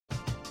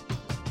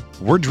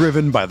We're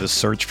driven by the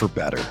search for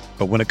better.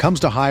 But when it comes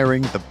to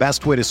hiring, the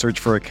best way to search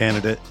for a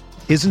candidate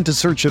isn't to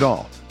search at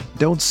all.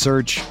 Don't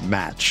search,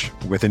 match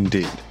with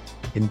Indeed.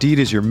 Indeed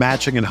is your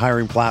matching and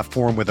hiring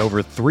platform with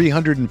over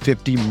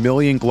 350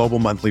 million global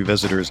monthly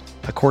visitors,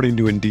 according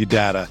to Indeed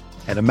data,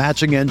 and a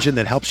matching engine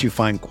that helps you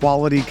find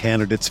quality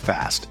candidates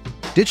fast.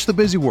 Ditch the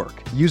busy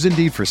work. Use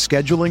Indeed for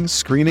scheduling,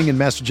 screening, and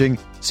messaging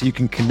so you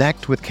can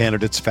connect with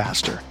candidates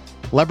faster.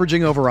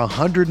 Leveraging over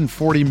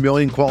 140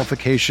 million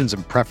qualifications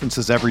and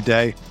preferences every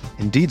day,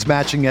 Indeed's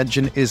matching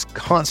engine is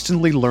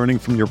constantly learning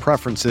from your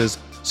preferences,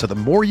 so the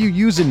more you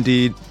use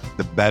Indeed,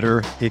 the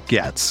better it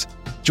gets.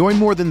 Join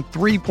more than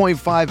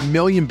 3.5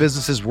 million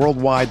businesses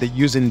worldwide that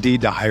use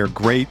Indeed to hire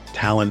great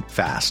talent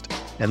fast.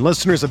 And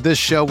listeners of this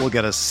show will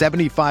get a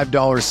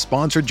 $75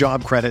 sponsored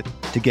job credit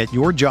to get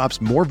your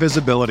jobs more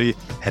visibility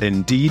at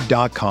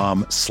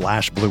Indeed.com/Blue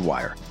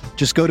Wire.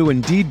 Just go to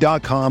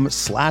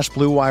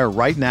Indeed.com/Blue Wire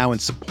right now and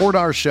support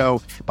our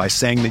show by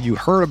saying that you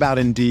heard about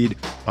Indeed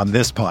on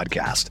this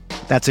podcast.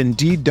 That's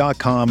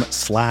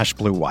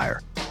Indeed.com/Blue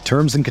Wire.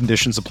 Terms and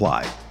conditions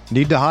apply.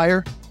 Need to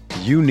hire?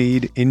 You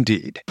need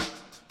Indeed.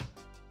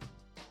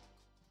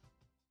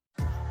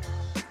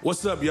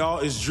 What's up, y'all?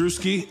 It's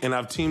Drewski, and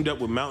I've teamed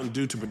up with Mountain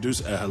Dew to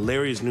produce a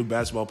hilarious new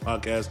basketball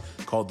podcast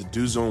called The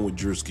Dew Zone with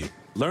Drewski.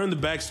 Learn the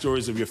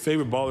backstories of your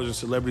favorite ballers and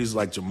celebrities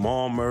like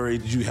Jamal Murray.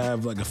 Did you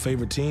have like a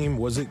favorite team?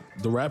 Was it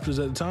the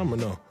Raptors at the time or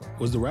no?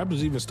 Was the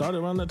Raptors even started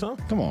around that time?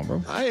 Come on,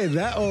 bro. I ain't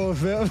that old,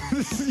 fam.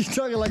 You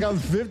talking like I'm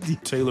 50.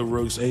 Taylor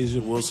Rooks, Asia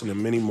Wilson,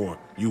 and many more.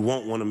 You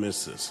won't want to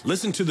miss this.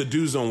 Listen to The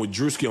Dew Zone with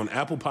Drewski on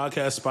Apple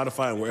Podcasts,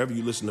 Spotify, and wherever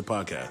you listen to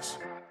podcasts.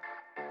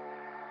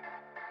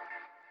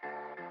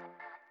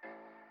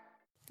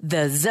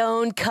 The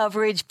Zone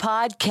Coverage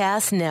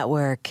Podcast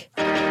Network.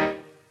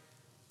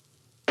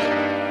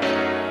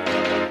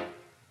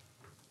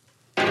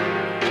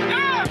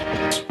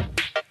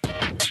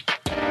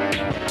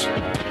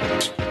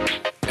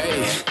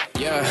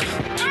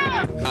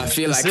 I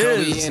feel this like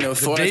is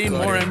the Day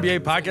More NBA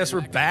podcast.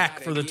 We're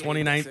back for the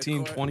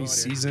 2019-20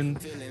 season.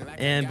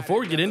 And before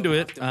we get into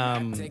it,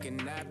 I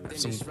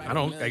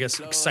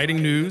guess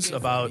exciting news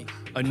about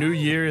a new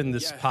year in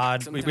this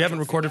pod. We haven't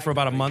recorded for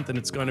about a month, and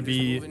it's going to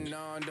be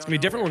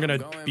different. We're going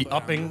to be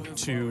upping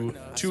to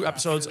 2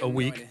 episodes a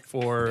week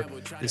for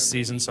this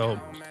season. So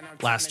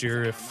last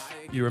year, if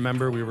you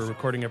remember, we were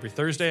recording every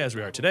Thursday, as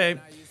we are today.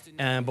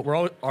 But we're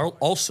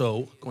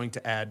also going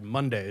to add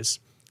Mondays.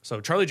 So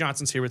Charlie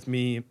Johnson's here with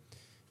me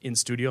in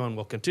studio and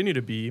will continue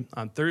to be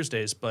on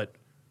Thursdays, but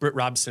Britt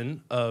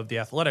Robson of The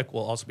Athletic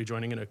will also be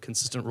joining in a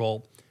consistent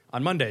role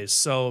on Mondays.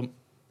 So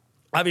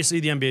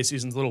obviously the NBA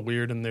season's a little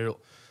weird, and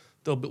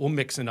we'll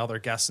mix in other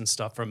guests and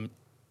stuff from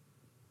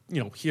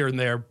here and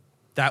there.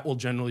 That will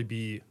generally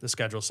be the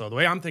schedule. So the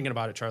way I'm thinking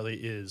about it, Charlie,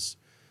 is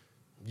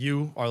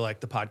you are like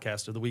the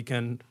podcast of the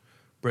weekend,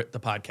 Britt the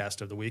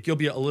podcast of the week. You'll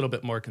be a little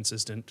bit more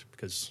consistent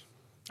because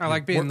I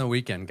like being the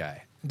weekend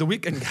guy. The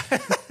weekend guy.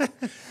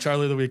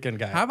 Charlie the weekend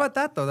guy. How about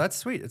that, though? That's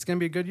sweet. It's going to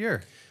be a good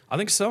year. I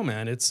think so,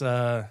 man. It's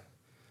I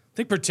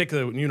think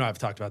particularly, you know, I've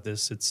talked about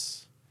this.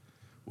 It's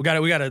we got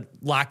to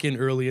lock in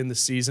early in the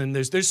season.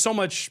 There's so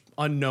much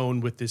unknown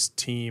with this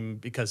team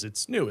because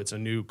it's new. It's a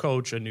new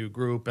coach, a new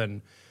group,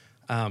 and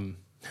I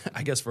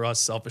guess for us,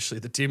 selfishly,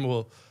 the team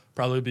will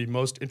probably be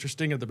most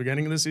interesting at the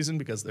beginning of the season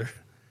because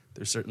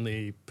there's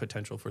certainly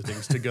potential for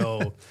things to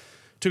go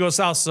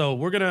south. So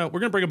we're gonna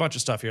bring a bunch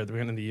of stuff here at the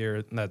beginning of the year,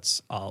 and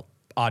that's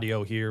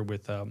audio here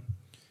with a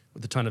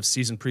ton of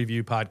season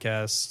preview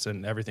podcasts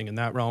and everything in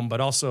that realm. But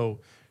also,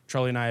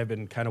 Charlie and I have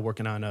been kind of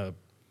working on a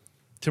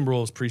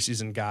Timberwolves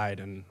preseason guide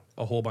and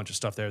a whole bunch of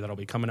stuff there that'll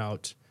be coming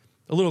out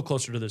a little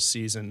closer to this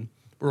season.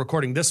 We're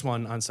recording this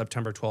one on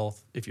September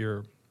 12th. If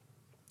you're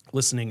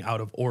listening out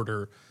of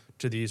order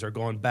to these or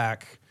going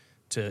back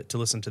to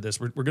listen to this,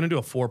 we're going to do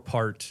a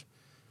 4-part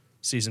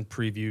season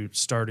preview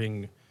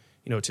starting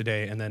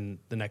today and then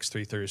the next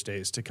 3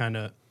 Thursdays to kind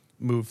of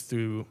move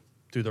through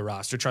the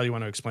roster. Charlie, you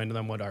want to explain to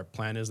them what our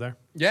plan is there?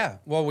 Yeah,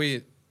 well,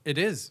 it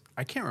is.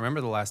 I can't remember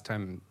the last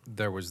time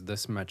there was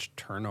this much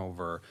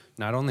turnover,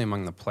 not only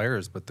among the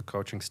players, but the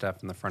coaching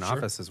staff and the front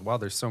office as well.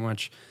 There's so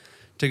much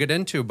to get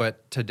into,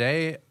 but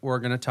today we're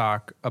going to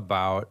talk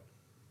about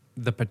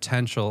the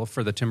potential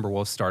for the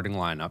Timberwolves starting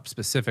lineup,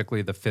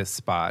 specifically the 5th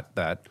spot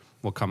that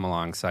will come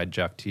alongside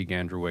Jeff Teague,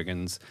 Andrew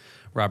Wiggins,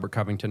 Robert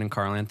Covington, and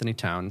Karl Anthony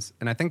Towns.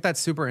 And I think that's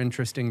super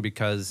interesting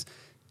because,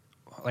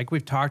 like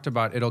we've talked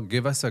about, it'll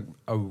give us a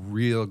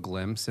real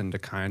glimpse into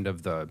kind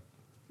of the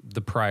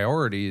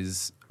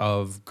priorities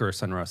of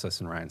Gerson Rosas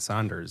and Ryan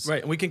Saunders.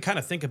 Right, and we can kind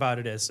of think about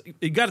it as,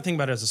 you got to think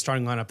about it as a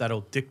starting lineup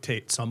that'll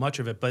dictate so much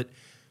of it. But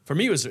for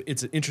me,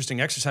 it's an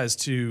interesting exercise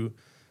to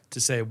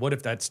say, what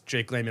if that's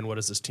Jake Layman? What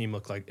does this team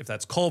look like? If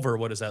that's Culver,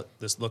 what does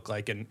this look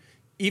like? And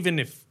even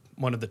if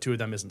one of the two of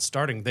them isn't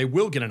starting, they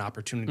will get an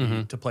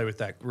opportunity to play with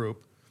that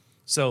group.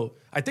 So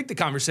I think the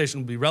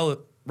conversation will be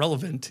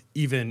relevant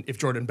even if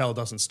Jordan Bell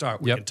doesn't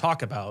start. We can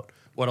talk about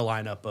what a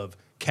lineup of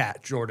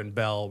Cat, Jordan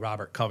Bell,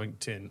 Robert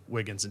Covington,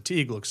 Wiggins, and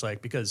Teague looks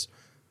like because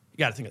you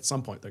got to think at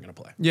some point they're going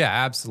to play. Yeah,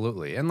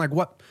 absolutely. And like,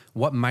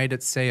 what might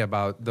it say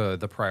about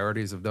the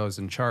priorities of those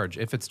in charge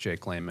if it's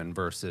Jake Layman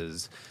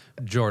versus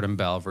Jordan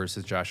Bell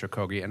versus Josh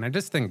Okogie? And I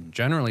just think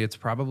generally it's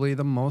probably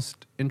the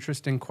most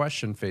interesting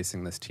question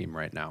facing this team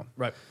right now.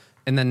 Right.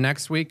 And then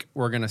next week,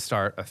 we're going to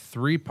start a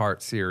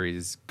 3-part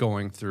series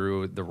going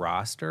through the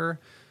roster,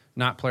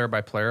 not player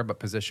by player, but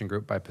position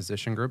group by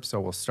position group.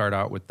 So we'll start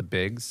out with the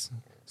bigs.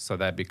 So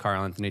that'd be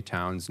Karl-Anthony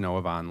Towns,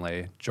 Noah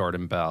Vonleh,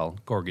 Jordan Bell,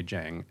 Gorgui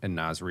Dieng, and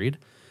Naz Reid.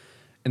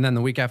 And then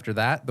the week after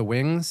that, the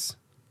wings,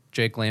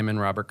 Jake Layman,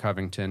 Robert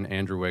Covington,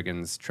 Andrew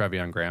Wiggins,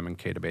 Trevion Graham, and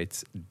Keita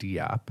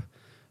Bates-Diop.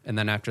 And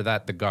then after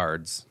that, the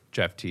guards,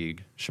 Jeff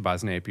Teague,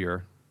 Shabazz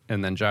Napier,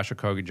 and then Josh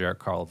Okogie, Jarrett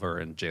Culver,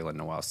 and Jalen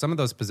Noel. Some of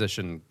those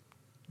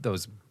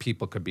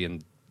people could be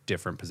in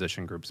different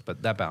position groups,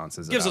 but that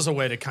balances it out. Gives us a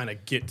way to kind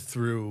of get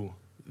through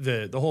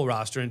the whole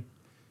roster and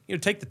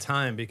take the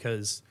time,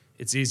 because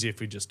it's easy if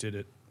we just did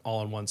it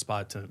all in one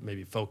spot to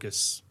maybe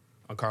focus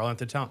on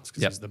Karl-Anthony Towns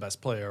because he's the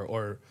best player,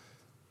 or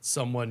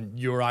someone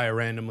you or I are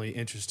randomly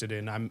interested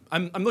in.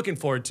 I'm looking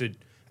forward to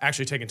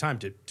actually taking time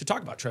to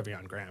talk about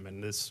Trevion Graham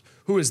and this.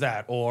 Who is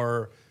that,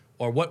 or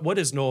what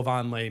does Noah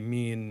Vonleh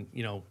mean?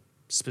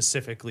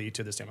 Specifically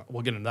to this team.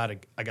 We'll get into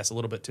that, I guess, a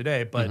little bit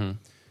today. But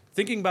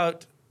thinking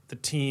about the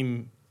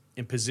team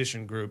in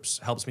position groups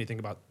helps me think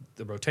about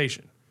the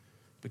rotation,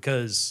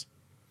 because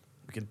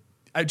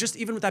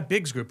even with that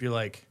bigs group, you're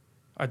like,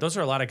 all right, those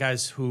are a lot of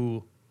guys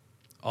who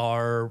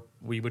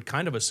we would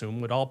kind of assume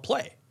would all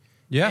play.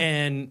 Yeah.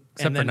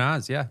 Except for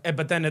Naz, yeah.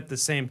 But then at the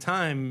same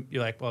time,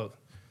 you're like, well,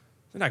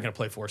 they're not going to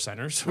play 4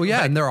 centers. Well,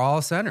 yeah, and they're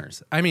all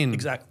centers. I mean,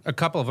 exactly. A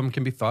couple of them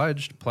can be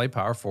fudged, play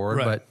power forward,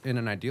 Right. but in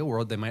an ideal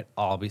world, they might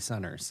all be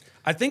centers.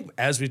 I think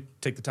as we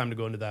take the time to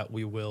go into that,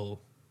 we'll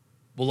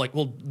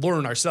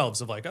learn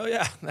ourselves of like, oh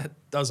yeah, that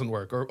doesn't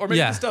work, or maybe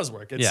this does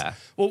work.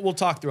 We'll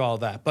talk through all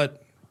of that.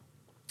 But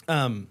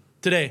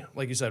today,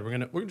 like you said,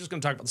 we're just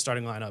gonna talk about the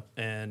starting lineup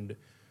and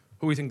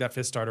who we think that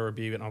 5th starter would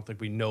be. I don't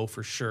think we know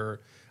for sure.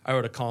 I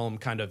wrote a column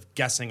kind of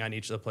guessing on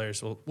each of the players,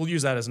 so we'll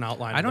use that as an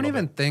outline. I don't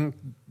even think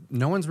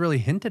no one's really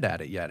hinted at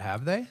it yet,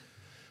 have they?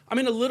 I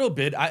mean, a little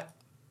bit.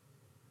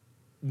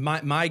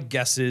 My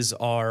guesses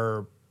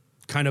are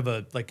kind of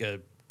a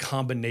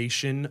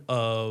combination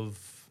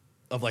of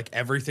like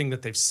everything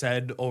that they've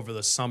said over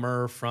the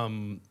summer,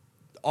 from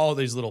all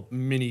these little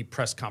mini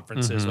press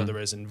conferences, whether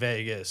it's in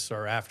Vegas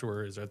or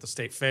afterwards or at the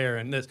state fair.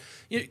 And this,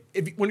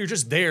 when you're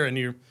just there and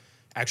you're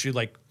actually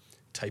like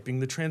typing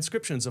the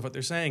transcriptions of what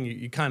they're saying,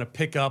 you kind of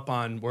pick up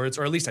on words,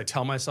 or at least I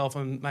tell myself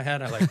in my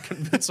head, I like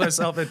convince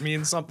myself it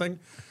means something.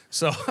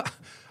 So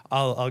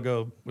I'll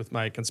go with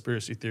my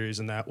conspiracy theories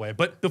in that way.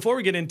 But before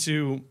we get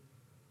into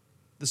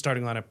the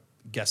starting lineup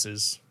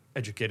guesses,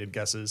 educated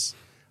guesses,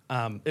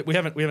 we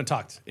haven't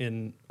talked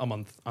in a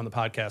month on the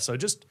podcast. So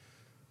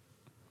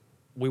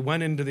we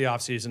went into the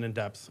offseason in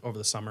depth over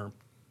the summer,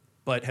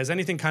 but has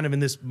anything kind of in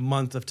this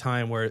month of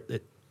time where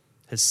it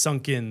has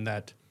sunk in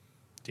that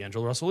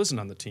D'Angelo Russell isn't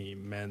on the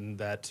team, and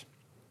that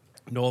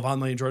Noah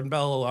Vonleh and Jordan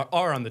Bell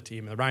are on the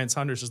team, and Ryan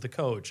Saunders is the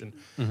coach, and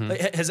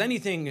has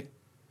anything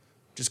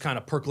just kind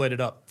of percolated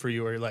up for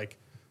you, or like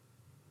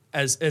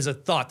as a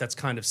thought that's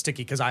kind of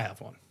sticky? Because I have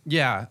one.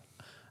 Yeah,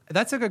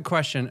 that's a good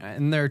question.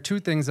 And there are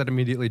 2 things that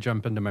immediately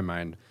jump into my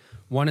mind.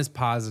 One is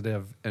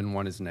positive and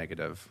one is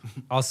negative.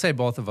 I'll say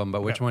both of them,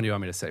 but which one do you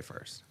want me to say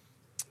first?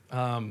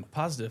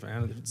 Positive,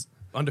 man. It's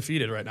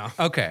undefeated right now.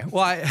 Okay.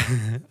 Well,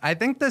 I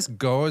think this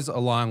goes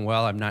along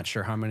well. I'm not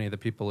sure how many of the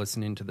people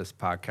listening to this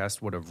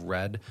podcast would have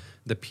read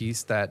the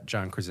piece that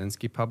John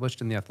Krasinski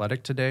published in The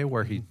Athletic today,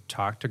 where he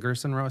talked to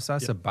Gerson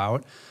Rosas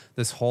about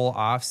this whole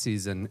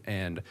offseason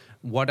and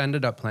what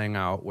ended up playing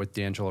out with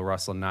D'Angelo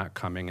Russell not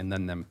coming, and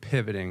then them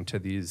pivoting to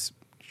these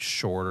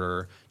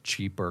shorter,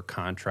 cheaper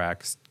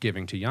contracts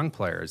giving to young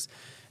players.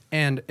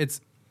 And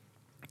it's,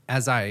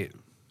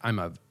 I'm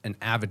an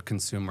avid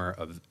consumer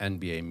of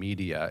NBA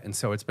media, and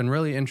so it's been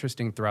really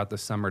interesting throughout the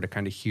summer to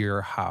kind of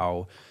hear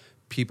how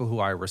people who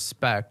I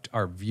respect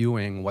are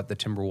viewing what the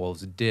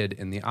Timberwolves did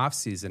in the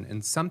offseason.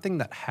 And something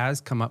that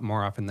has come up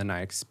more often than I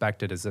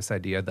expected is this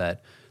idea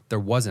that there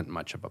wasn't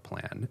much of a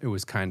plan. It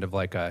was kind of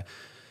like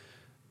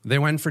they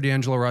went for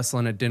D'Angelo Russell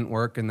and it didn't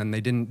work, and then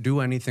they didn't do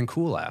anything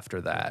cool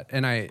after that.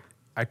 And I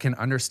can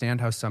understand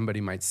how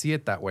somebody might see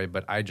it that way,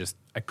 but I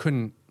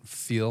couldn't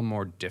feel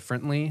more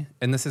differently.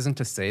 And this isn't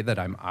to say that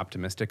I'm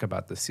optimistic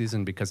about the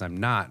season, because I'm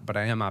not, but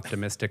I am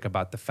optimistic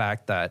about the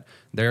fact that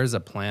there's a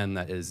plan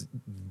that is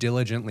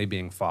diligently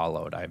being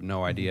followed. I have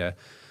no idea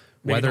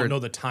Maybe don't know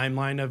the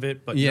timeline of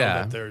it, but know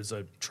that there's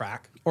a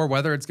track. Or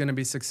whether it's going to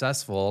be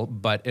successful,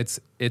 but it's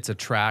a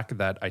track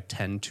that I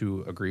tend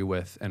to agree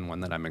with, and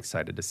one that I'm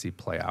excited to see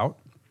play out.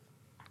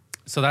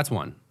 So that's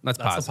one. That's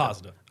positive.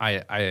 The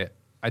positive.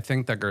 I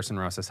think that Gerson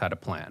Rosas had a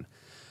plan.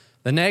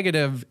 The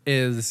negative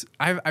is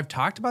I've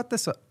talked about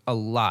this a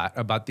lot,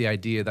 about the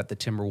idea that the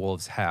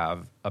Timberwolves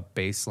have a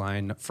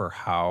baseline for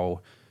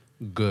how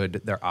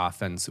good their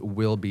offense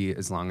will be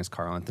as long as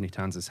Karl-Anthony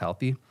Towns is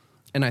healthy.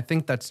 And I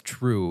think that's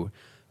true.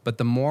 But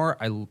the more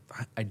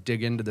I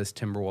dig into this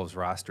Timberwolves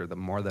roster, the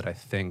more that I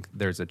think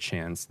there's a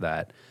chance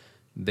that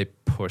they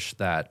pushed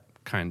that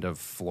kind of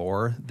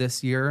floor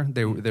this year.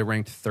 They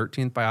ranked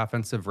 13th by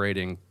offensive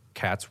rating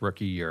Cat's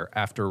rookie year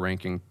after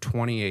ranking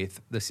 28th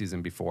the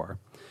season before.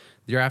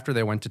 The year after,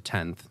 they went to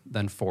 10th,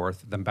 then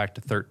 4th, then back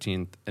to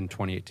 13th in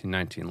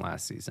 2018-19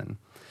 last season.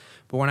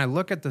 But when I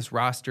look at this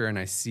roster and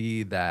I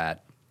see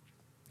that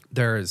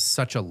there is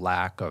such a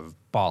lack of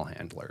ball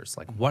handlers,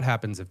 like what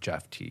happens if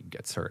Jeff Teague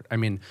gets hurt? I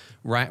mean,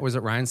 was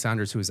it Ryan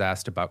Saunders who was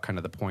asked about kind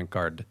of the point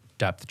guard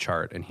depth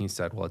chart, and he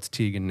said, well, it's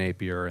Teague and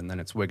Napier, and then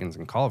it's Wiggins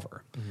and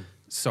Culver. Mm-hmm.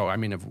 So, I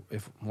mean,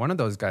 if one of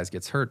those guys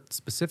gets hurt,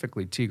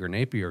 specifically Teague or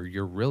Napier,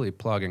 you're really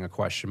plugging a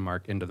question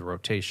mark into the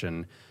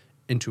rotation,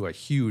 into a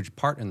huge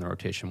part in the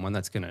rotation, one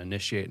that's going to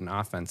initiate an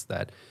offense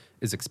that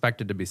is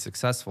expected to be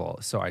successful.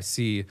 So I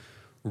see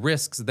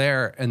risks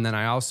there, and then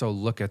I also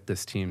look at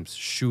this team's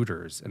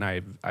shooters, and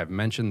I've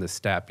mentioned this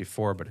stat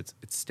before, but it's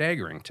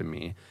staggering to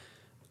me.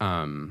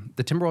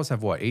 The Timberwolves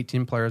have,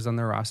 18 players on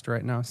their roster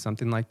right now,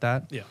 something like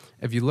that? Yeah.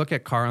 If you look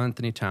at Karl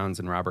Anthony Towns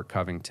and Robert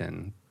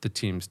Covington, the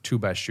team's two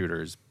best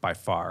shooters by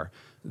far,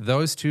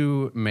 those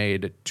two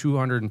made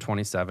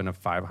 227 of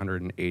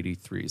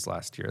 583s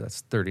last year.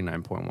 That's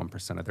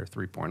 39.1% of their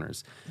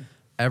three-pointers.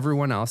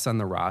 Everyone else on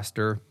the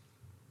roster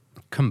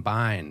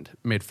combined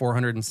made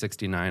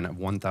 469 of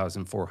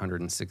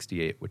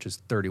 1,468, which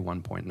is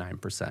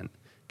 31.9%.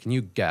 Can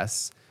you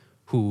guess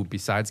who,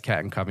 besides Cat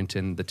and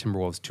Covington, the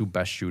Timberwolves' two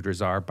best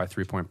shooters are by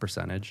three-point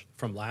percentage?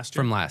 From last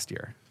year? From last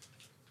year.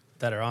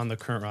 That are on the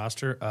current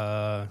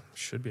roster?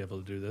 Should be able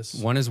to do this.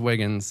 One is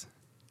Wiggins,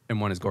 and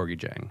one is Gorgie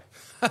Jang.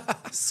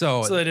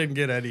 So they didn't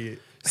get any.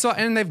 So,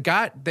 and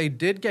they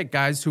did get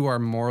guys who are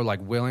more like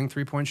willing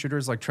three-point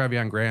shooters, like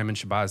Trevion Graham and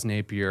Shabazz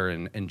Napier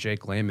and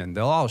Jake Layman.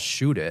 They'll all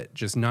shoot it,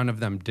 just none of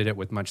them did it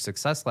with much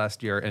success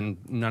last year, and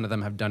none of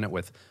them have done it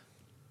with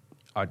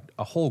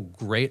a whole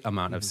great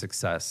amount of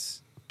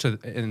success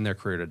in their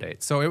career to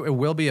date. So it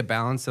will be a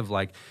balance of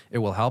like, it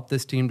will help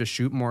this team to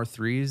shoot more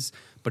threes,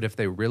 but if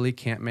they really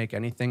can't make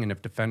anything, and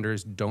if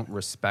defenders don't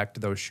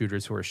respect those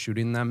shooters who are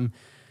shooting them,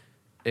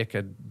 it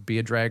could be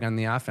a drag on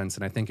the offense.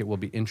 And I think it will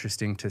be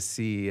interesting to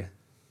see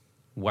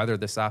whether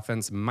this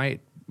offense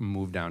might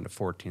move down to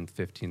 14th,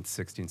 15th,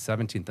 16th,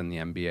 17th in the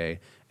NBA.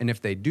 And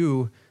if they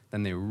do,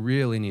 then they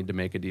really need to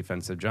make a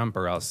defensive jump,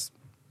 or else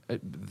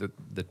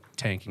the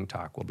tanking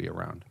talk will be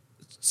around.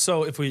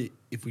 So if we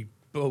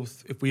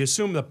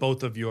assume that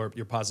both of your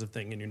positive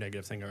thing and your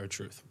negative thing are a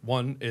truth,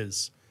 one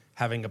is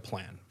having a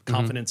plan,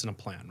 confidence in a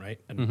plan, right?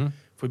 And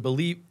if we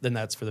believe, then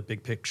that's for the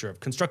big picture of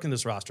constructing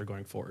this roster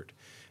going forward.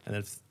 And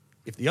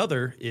if the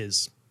other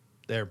is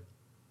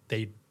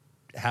they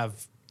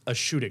have a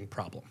shooting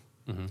problem.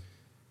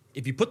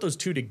 If you put those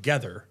two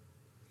together,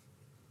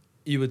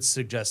 you would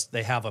suggest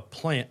they have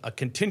a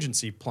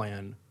contingency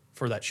plan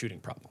for that shooting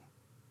problem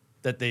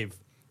that they've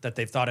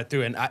thought it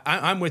through. And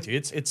I'm with you.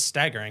 It's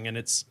staggering, and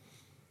it's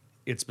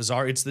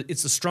bizarre. It's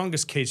the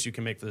strongest case you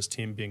can make for this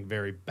team being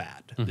very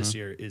bad this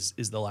year is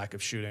the lack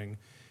of shooting,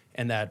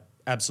 and that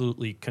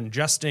absolutely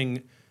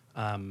congesting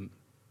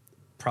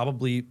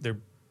probably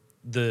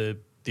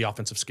the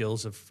offensive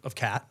skills of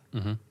Cat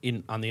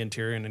on the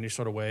interior in any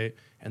sort of way,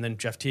 and then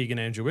Jeff Teague and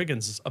Andrew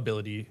Wiggins'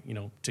 ability,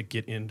 to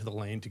get into the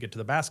lane, to get to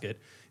the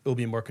basket, it will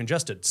be more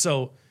congested.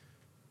 So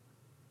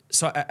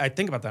I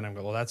think about that and I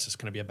go, well, that's just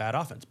going to be a bad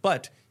offense.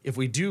 But if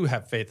we do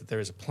have faith that there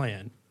is a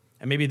plan,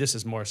 and maybe this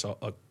is more so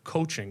a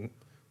coaching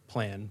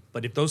plan,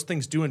 but if those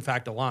things do in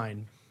fact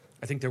align,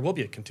 I think there will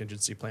be a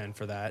contingency plan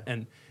for that.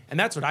 And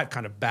that's what I've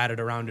kind of batted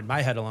around in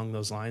my head along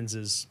those lines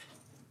is,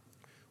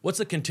 what's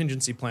the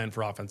contingency plan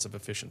for offensive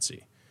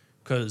efficiency?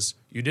 Because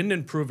you didn't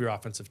improve your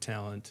offensive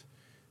talent,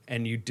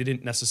 and you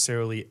didn't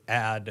necessarily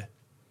add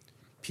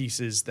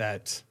pieces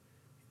that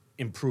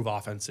improve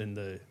offense in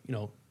the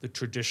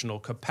traditional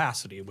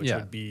capacity, which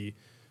would be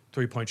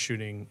three-point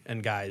shooting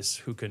and guys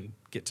who can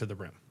get to the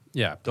rim.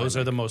 Yeah, those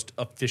are the most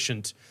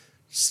efficient,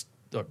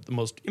 the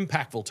most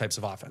impactful types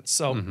of offense.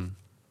 So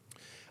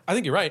I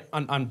think you're right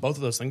on both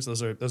of those things.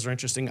 Those are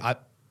interesting. I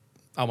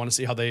want to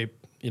see how they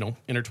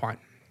intertwine.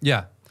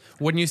 Yeah.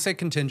 When you say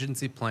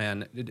contingency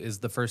plan, is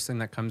the first thing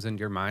that comes into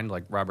your mind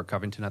like Robert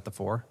Covington at the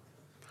 4?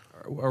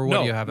 Or what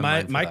do you have in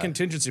mind for my that?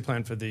 contingency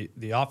plan for the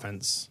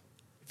offense,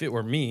 if it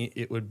were me,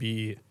 it would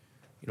be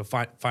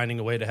finding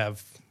a way to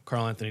have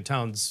Karl Anthony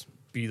Towns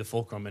be the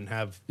fulcrum and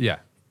have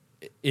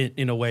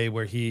in a way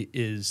where he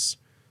is,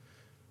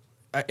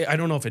 I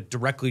don't know if it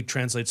directly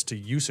translates to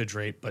usage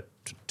rate, but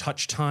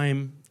touch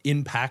time,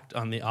 impact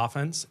on the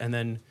offense, and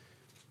then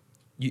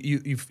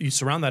you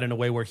surround that in a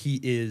way where he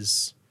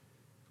is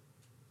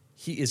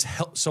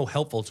so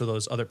helpful to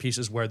those other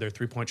pieces where their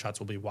three-point shots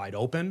will be wide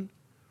open,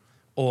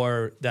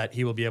 or that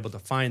he will be able to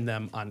find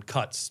them on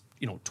cuts,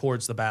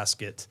 towards the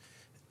basket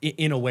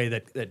in a way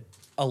that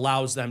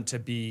allows them to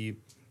be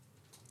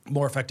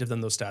more effective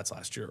than those stats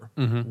last year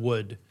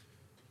would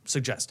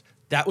suggest.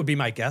 That would be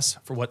my guess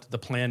for what the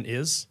plan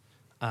is.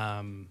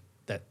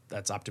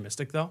 That's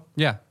optimistic, though.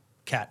 Yeah.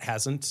 Cat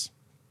hasn't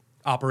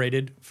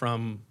operated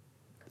from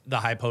the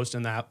high post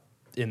in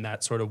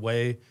that sort of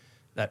way.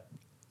 That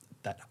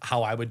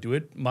how I would do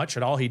it much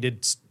at all. He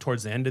did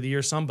towards the end of the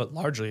year some, but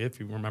largely, if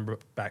you remember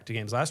back to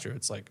games last year,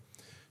 it's like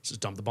just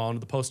dump the ball into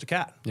the post to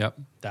Cat. Yep.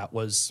 That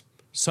was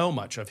so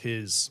much of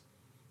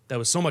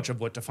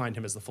what defined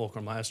him as the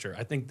fulcrum last year.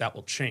 I think that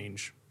will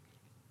change,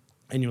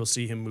 and you'll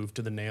see him move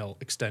to the nail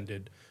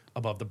extended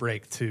above the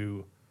break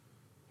to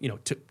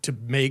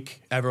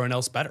make everyone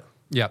else better.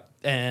 Yep.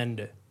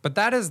 But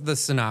that is the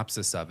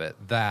synopsis of it,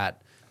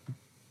 that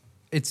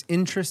it's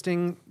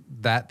interesting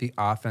that the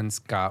offense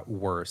got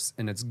worse,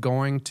 and it's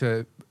going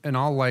to, in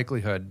all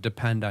likelihood,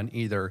 depend on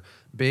either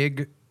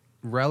big,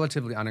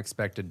 relatively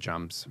unexpected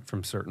jumps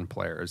from certain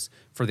players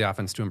for the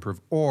offense to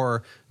improve,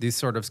 or these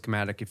sort of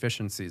schematic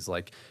efficiencies,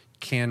 like,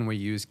 can we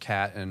use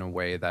Cat in a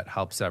way that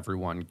helps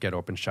everyone get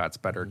open shots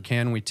better?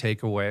 Can we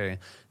take away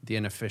the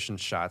inefficient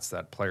shots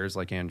that players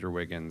like Andrew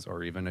Wiggins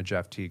or even a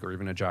Jeff Teague or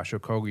even a Josh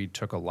Okogie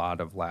took a lot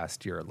of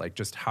last year? Like,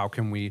 just how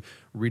can we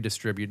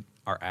redistribute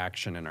our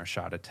action and our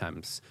shot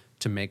attempts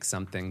to make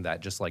something that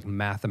just like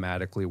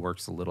mathematically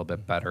works a little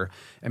bit better?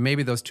 And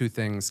maybe those two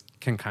things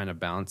can kind of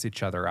balance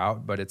each other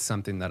out, but it's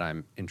something that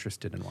I'm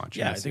interested in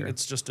watching. Yeah, I think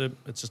it's just a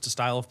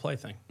style of play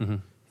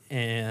thing.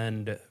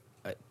 And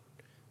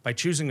by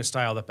choosing a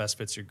style that best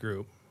fits your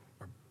group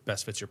or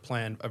best fits your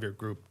plan of your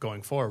group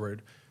going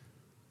forward,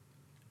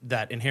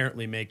 that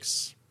inherently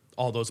makes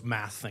all those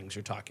math things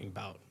you're talking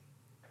about,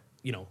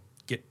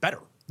 get better.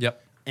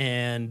 Yep.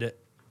 And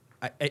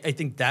I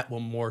think that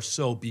will more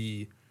so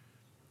be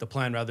the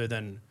plan rather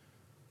than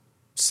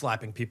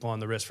slapping people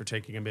on the wrist for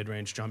taking a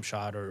mid-range jump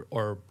shot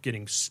or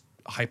getting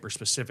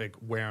hyper-specific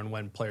where and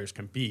when players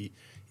can be.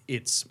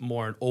 It's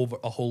more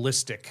a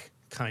holistic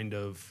kind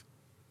of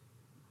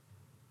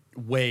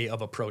way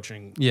of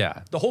approaching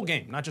the whole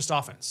game, not just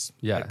offense.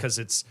 Yeah.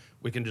 Because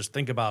we can just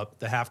think about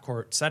the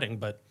half-court setting,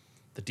 but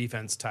the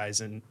defense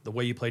ties in, the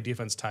way you play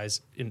defense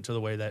ties into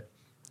the way that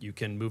you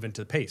can move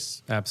into the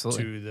pace.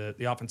 Absolutely. To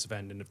the offensive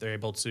end. And if they're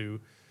able to,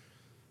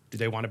 do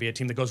they want to be a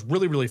team that goes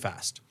really, really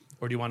fast?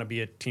 Or do you want to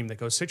be a team that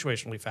goes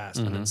situationally fast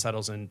and then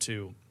settles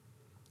into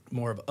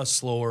more of a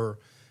slower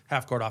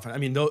half-court offense? I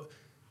mean,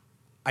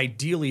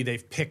 ideally,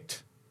 they've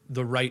picked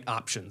the right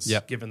options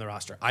given the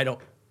roster. I don't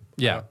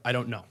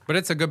know. But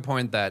it's a good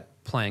point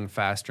that playing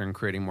faster and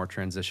creating more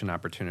transition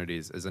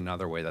opportunities is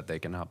another way that they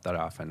can help that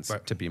offense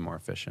to be more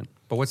efficient.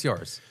 But what's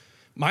yours?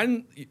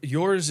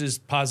 Yours is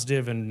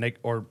positive and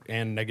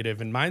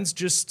negative, and mine's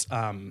just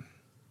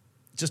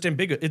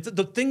ambiguous. It's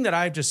the thing that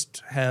I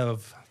just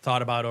have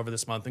thought about over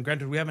this month. And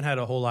granted, we haven't had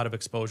a whole lot of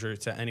exposure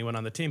to anyone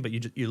on the team, but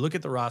you look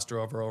at the roster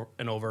over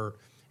and over,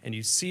 and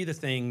you see the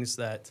things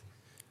that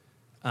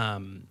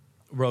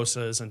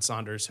Rosas and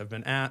Saunders have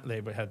been at.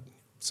 They've had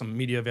some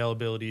media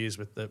availabilities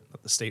with the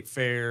state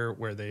fair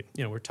where they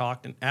were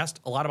talked and asked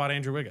a lot about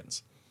Andrew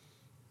Wiggins,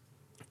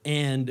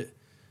 and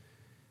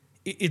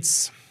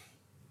it's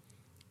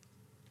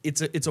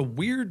a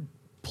weird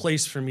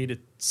place for me to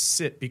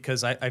sit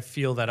because I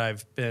feel that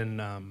I've been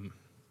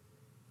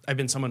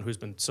someone who's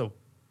been so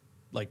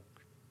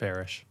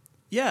bearish.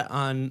 Yeah,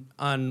 on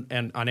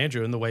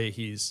Andrew and the way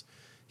he's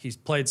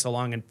played so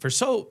long, and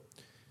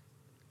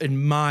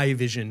in my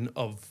vision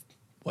of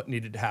what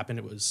needed to happen,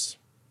 it was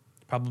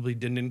probably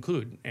didn't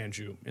include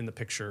Andrew in the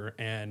picture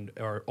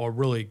or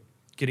really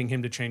getting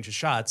him to change his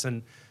shots.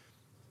 And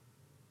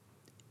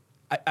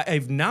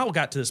I've now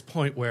got to this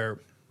point where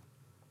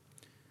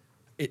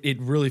it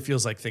really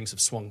feels like things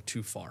have swung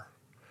too far.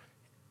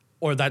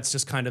 Or that's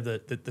just kind of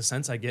the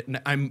sense I get.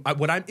 And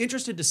what I'm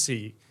interested to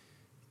see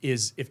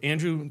is if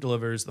Andrew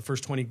delivers the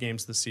first 20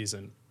 games of the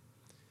season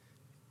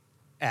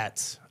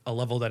at a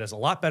level that is a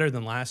lot better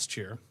than last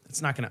year.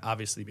 It's not going to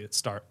obviously be a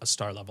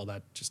star level.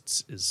 That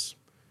just is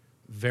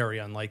very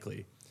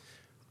unlikely.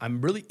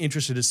 I'm really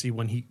interested to see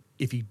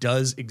if he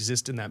does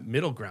exist in that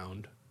middle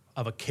ground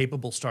of a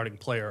capable starting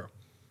player,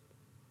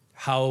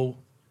 how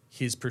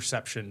his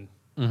perception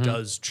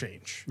does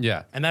change.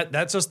 Yeah. And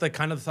that's just the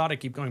kind of thought I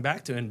keep going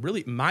back to. And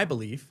really my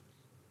belief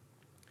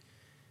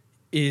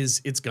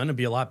is it's going to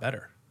be a lot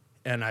better.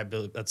 And I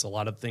believe that's a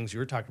lot of things you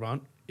were talking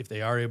about. If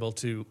they are able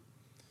to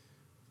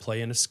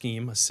play in a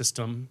scheme, a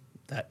system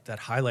that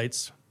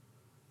highlights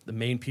the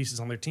main pieces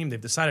on their team, they've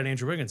decided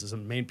Andrew Wiggins is a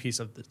main piece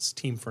of this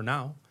team for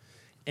now.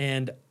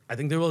 And I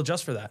think they will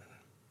adjust for that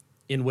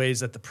in ways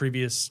that the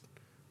previous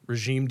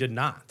regime did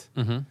not.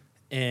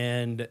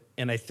 And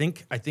I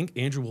think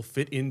Andrew will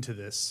fit into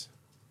this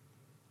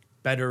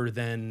better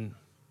than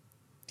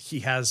he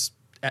has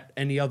at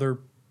any other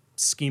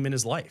scheme in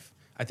his life.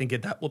 I think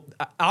that will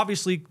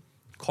obviously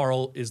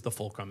Carl is the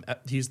fulcrum.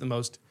 He's the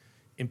most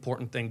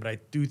important thing, but I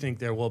do think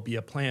there will be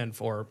a plan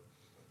for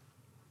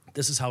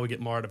this is how we get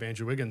more out of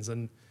Andrew Wiggins.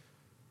 And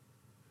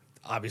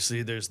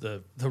obviously there's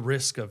the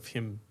risk of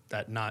him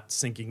that not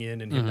sinking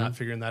in and him not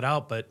figuring that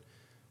out. But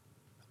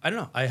I don't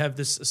know. I have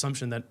this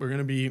assumption that we're going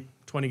to be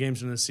 20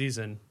 games into the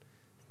season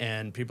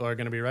and people are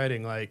going to be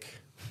writing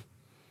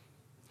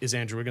is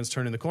Andrew Wiggins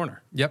turning the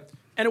corner? Yep.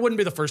 And it wouldn't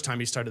be the first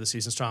time he started the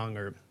season strong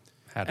or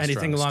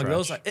anything along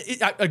those lines.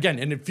 Again,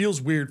 and it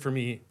feels weird for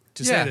me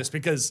to say this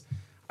because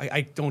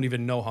I don't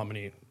even know how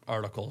many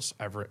articles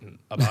I've written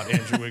about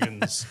Andrew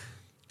Wiggins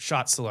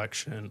shot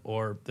selection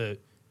or the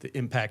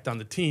impact on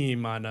the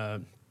team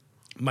on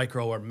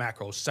micro or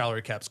macro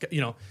salary caps,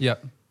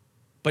 Yep.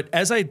 But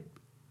as I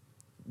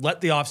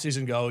let the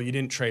offseason go, you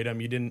didn't trade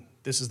him,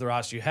 this is the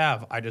roster you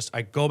have.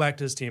 I go back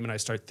to this team and I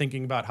start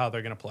thinking about how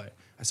they're going to play.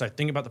 I start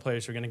thinking about the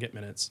players who are going to get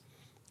minutes.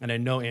 And I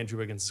know Andrew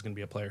Wiggins is going to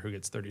be a player who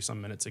gets 30-some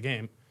minutes a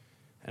game.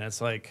 And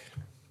it's like,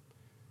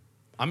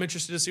 I'm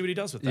interested to see what he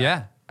does with that.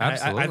 Yeah,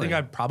 absolutely. I think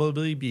I'd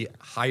probably be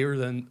higher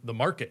than the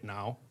market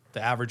now,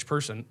 the average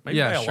person, maybe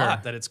by a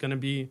lot, that it's going to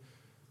be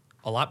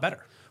a lot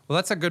better. Well,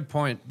 that's a good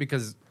point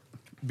because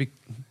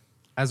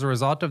as a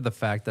result of the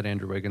fact that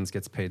Andrew Wiggins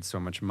gets paid so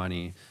much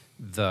money,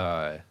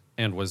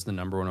 and was the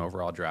number 1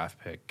 overall draft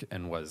pick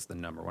and was the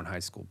number 1 high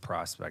school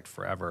prospect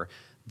forever,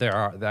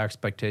 the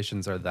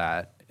expectations are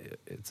that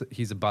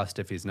he's a bust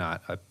if he's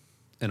not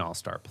an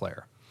all-star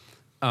player.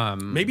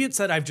 Maybe it's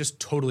that I've just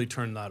totally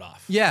turned that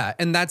off. Yeah,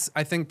 and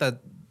I think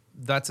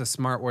that's a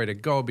smart way to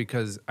go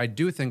because I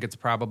do think it's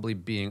probably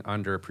being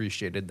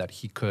underappreciated that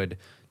he could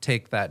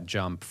take that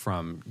jump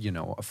from, a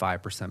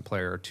 5%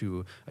 player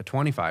to a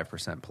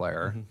 25%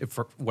 player,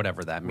 for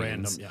whatever that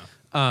means.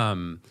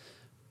 Random, yeah.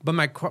 But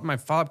my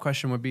follow-up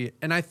question would be,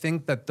 and I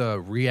think that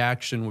the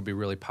reaction would be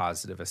really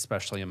positive,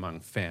 especially among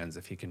fans,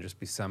 if he can just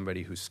be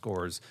somebody who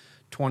scores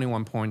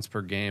 21 points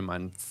per game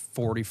on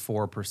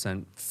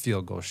 44%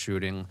 field goal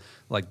shooting.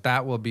 Like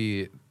it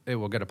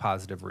will get a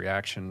positive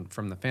reaction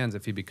from the fans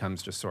if he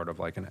becomes just sort of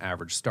like an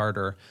average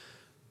starter.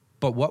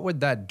 But what would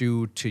that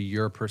do to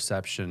your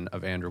perception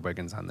of Andrew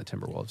Wiggins on the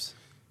Timberwolves?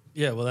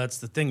 Yeah, well, that's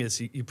the thing is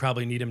you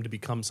probably need him to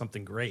become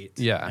something great.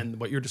 Yeah.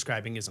 And what you're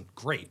describing isn't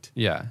great.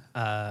 Yeah.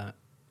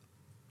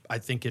 I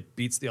think it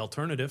beats the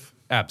alternative.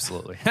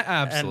 Absolutely.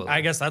 Absolutely. And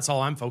I guess that's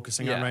all I'm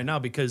focusing on right now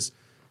because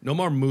no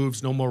more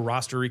moves, no more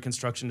roster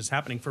reconstruction is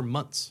happening for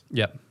months.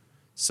 Yep.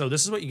 So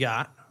this is what you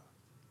got.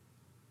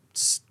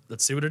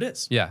 Let's see what it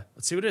is. Yeah.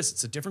 Let's see what it is.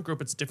 It's a different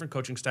group. It's a different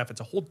coaching staff.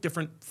 It's a whole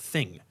different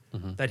thing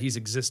that he's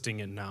existing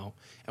in now.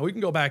 And we can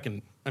go back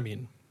and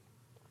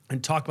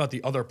talk about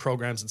the other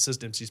programs and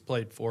systems he's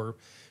played for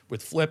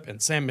with Flip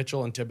and Sam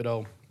Mitchell and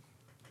Thibodeau,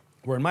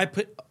 where in my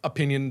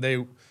opinion,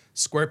 they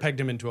square pegged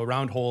him into a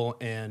round hole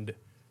and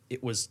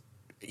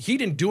he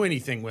didn't do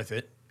anything with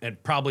it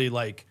and probably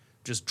like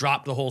just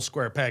dropped the whole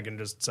square peg and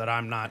just said,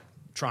 I'm not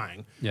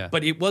trying. Yeah.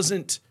 But it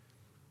wasn't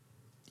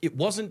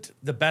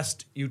the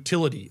best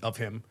utility of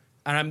him.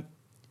 And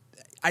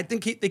I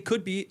think they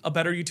could be a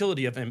better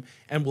utility of him,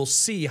 and we'll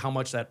see how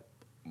much that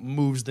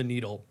moves the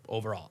needle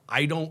overall.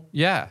 I don't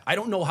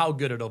know how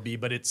good it'll be,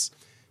 but it's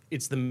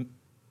and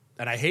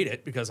I hate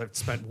it because I've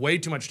spent way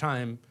too much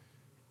time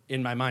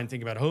in my mind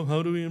thinking about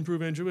how do we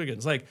improve Andrew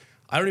Wiggins? Like,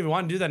 I don't even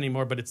want to do that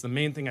anymore, but it's the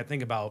main thing I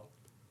think about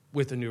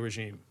with the new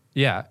regime.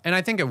 Yeah, and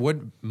I think it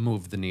would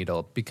move the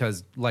needle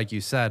because, like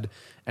you said,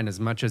 and as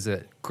much as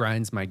it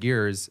grinds my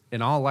gears,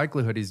 in all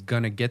likelihood, he's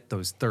going to get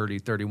those 30,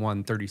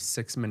 31,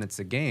 36 minutes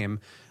a game,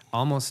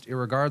 almost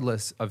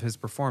irregardless of his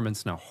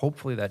performance. Now,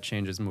 hopefully that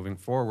changes moving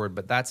forward,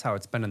 but that's how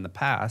it's been in the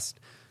past.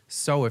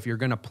 So if you're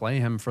going to play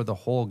him for the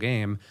whole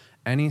game,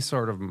 any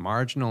sort of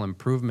marginal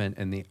improvement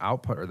in the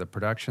output or the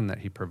production that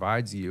he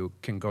provides you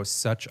can go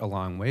such a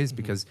long ways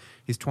because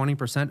he's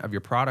 20% of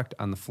your product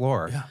on the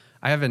floor. Yeah.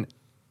 I have an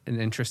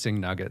interesting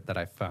nugget that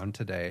I found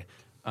today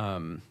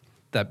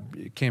that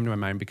came to my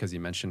mind because you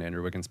mentioned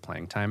Andrew Wiggins'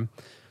 playing time.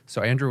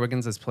 So Andrew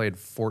Wiggins has played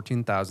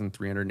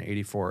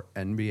 14,384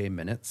 NBA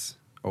minutes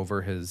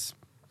over his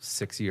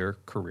 6-year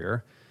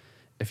career.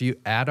 If you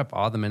add up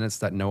all the minutes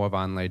that Noah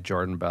Vonleh,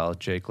 Jordan Bell,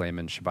 Jake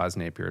Layman, Shabazz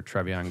Napier,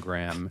 Trevion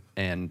Graham,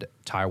 and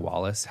Ty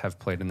Wallace have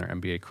played in their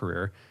NBA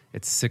career,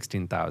 it's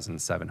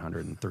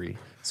 16,703.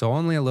 So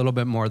only a little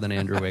bit more than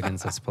Andrew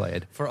Wiggins has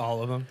played. For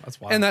all of them. That's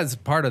wild. And that's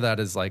part of that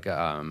is like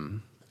a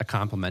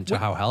compliment to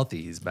how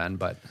healthy he's been.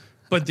 But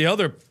the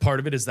other part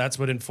of it is that's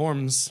what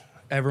informs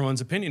everyone's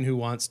opinion who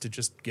wants to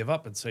just give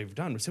up and say, we've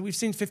done. So we've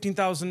seen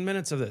 15,000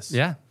 minutes of this.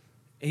 yeah,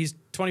 He's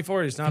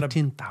 24. He's not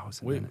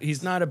 15,000 minutes.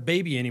 He's not a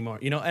baby anymore.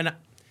 And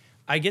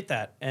I get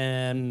that.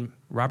 And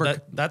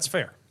that's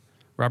fair.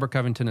 Robert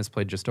Covington has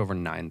played just over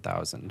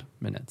 9,000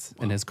 minutes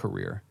in his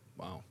career.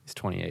 Wow. He's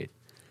 28.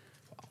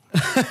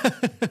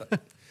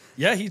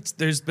 Yeah,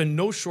 there's been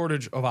no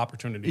shortage of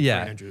opportunity for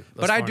Andrew.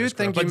 But I do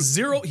think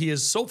he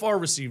has so far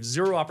received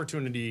zero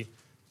opportunity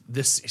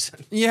this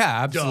season.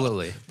 Yeah,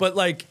 absolutely. Duh. But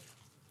I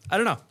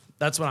don't know.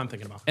 That's what I'm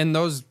thinking about. And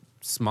those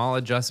small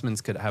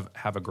adjustments could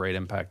have a great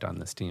impact on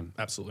this team.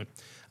 Absolutely.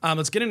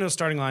 Let's get into the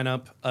starting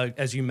lineup.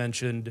 As you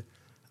mentioned,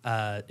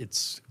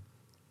 it's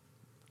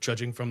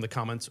judging from the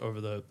comments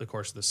over the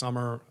course of the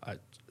summer,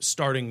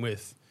 starting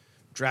with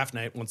draft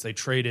night, once they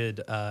traded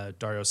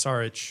Dario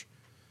Saric.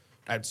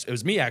 It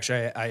was me,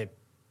 actually. I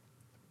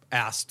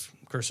asked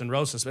Kirsten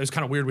Rosas. It was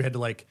kind of weird. We had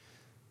to,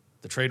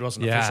 the trade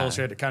wasn't official, so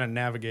we had to kind of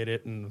navigate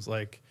it. And it was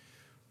like,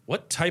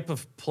 what type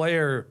of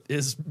player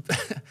is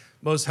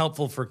most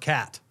helpful for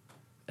Cat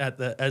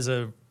as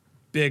a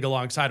big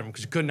alongside him?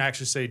 Because you couldn't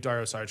actually say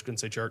Dario Saric, couldn't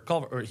say Jarrett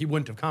Culver, or he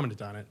wouldn't have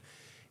commented on it.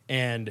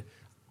 And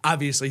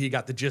obviously he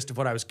got the gist of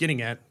what I was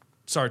getting at.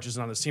 Saric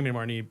isn't on this team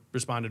anymore, and he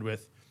responded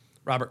with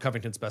Robert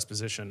Covington's best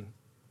position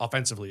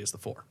offensively as the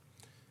 4.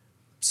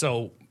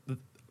 So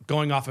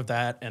going off of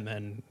that and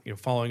then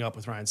following up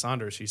with Ryan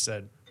Saunders, he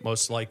said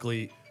most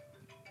likely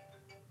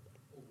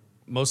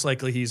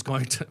he's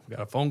going to –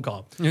 got a phone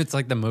call. It's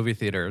like the movie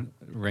theater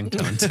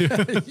ringtone,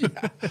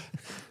 too.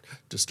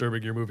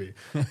 Disturbing your movie.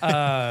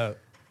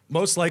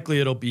 Most likely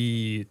it'll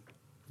be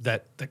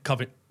that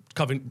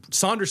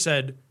Saunders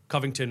said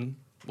Covington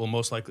will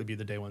most likely be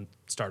the day 1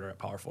 starter at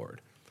power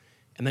forward.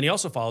 And then he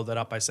also followed that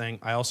up by saying,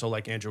 I also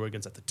like Andrew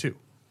Wiggins at the 2.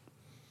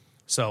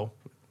 So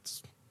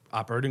it's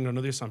operating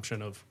under the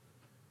assumption of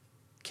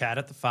Cat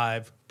at the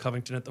 5,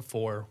 Covington at the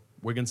 4,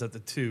 Wiggins at the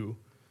 2,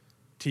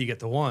 Teague at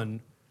the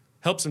 1,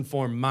 helps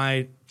inform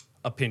my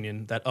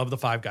opinion that of the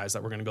 5 guys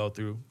that we're going to go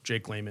through,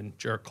 Jake Layman,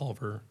 Jarrett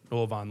Culver,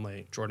 Noah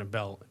Vonleh, Jordan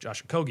Bell,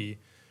 Josh Okogie,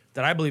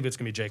 that I believe it's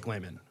going to be Jake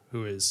Layman,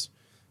 who is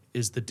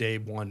the day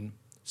 1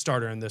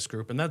 starter in this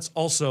group. And that's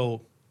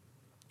also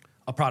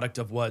a product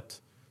of what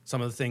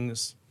some of the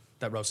things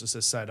that Rosas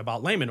has said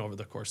about Layman over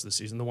the course of the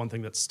season. The one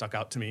thing that stuck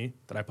out to me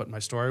that I put in my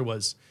story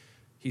was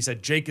he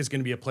said Jake is going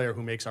to be a player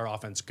who makes our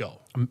offense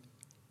go.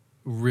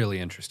 Really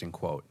interesting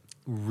quote.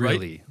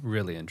 Really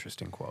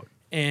interesting quote.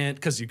 And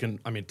because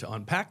to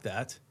unpack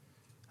that,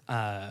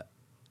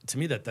 to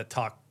me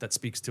that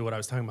speaks to what I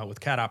was talking about with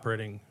Cat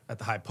operating at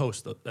the high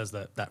post as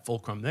that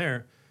fulcrum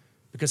there.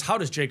 Because how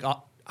does Jake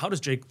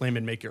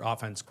Layman make your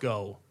offense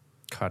go?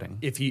 Cutting.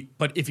 If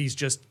he's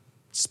just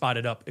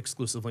spotted up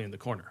exclusively in the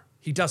corner,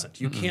 he doesn't.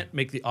 You can't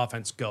make the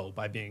offense go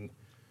by being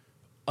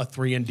a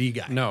 3-and-D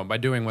guy. No, by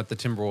doing what the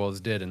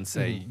Timberwolves did and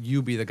say,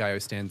 you be the guy who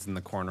stands in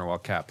the corner while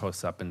Cat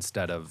posts up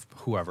instead of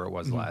whoever it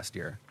was last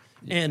year.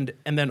 And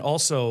then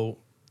also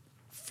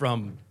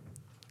from,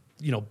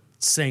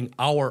 saying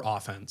our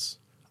offense,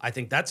 I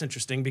think that's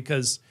interesting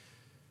because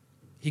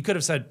he could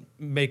have said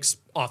makes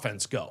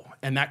offense go.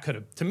 And that could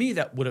have, to me,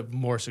 that would have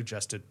more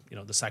suggested,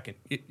 the second,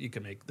 you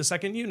could make the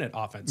second unit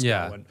offense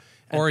go.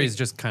 Or he's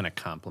just kind of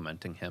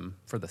complimenting him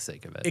for the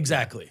sake of it.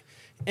 Exactly.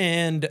 Yeah.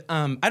 And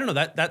I don't know,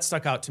 that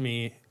stuck out to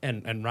me.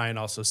 And Ryan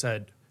also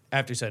said,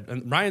 after he said,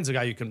 and Ryan's a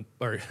guy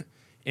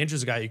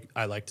Andrew's a guy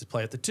I like to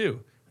play at the 2.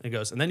 And he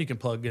goes, and then you can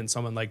plug in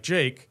someone like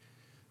Jake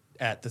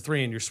at the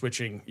 3 and you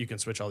can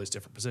switch all these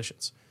different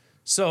positions.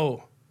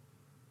 So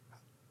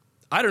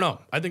I don't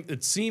know. I think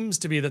it seems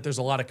to be that there's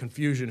a lot of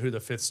confusion who the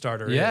 5th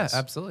starter is. Yeah,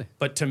 absolutely.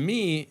 But to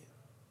me,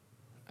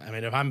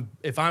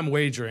 if I'm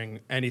wagering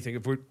anything,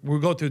 if we'll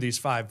go through these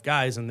 5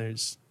 guys and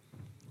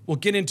we'll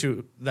get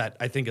into that.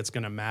 I think it's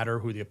going to matter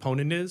who the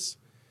opponent is.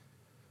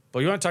 But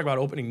you want to talk about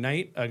opening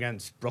night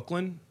against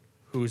Brooklyn,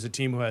 who is a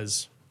team who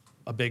has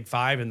a big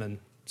 5 and then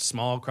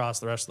small across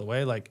the rest of the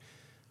way.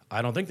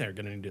 I don't think they're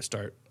going to need to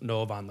start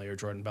Noah Vonleh or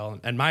Jordan Bell.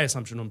 And my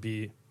assumption would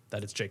be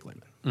that it's Jake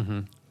Layman.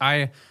 Mm-hmm.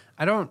 I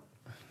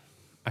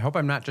hope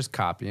I'm not just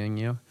copying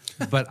you,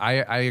 but I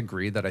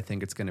agree that I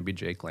think it's going to be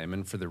Jake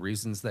Layman for the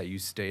reasons that you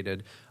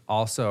stated.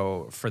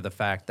 Also, for the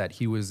fact that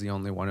he was the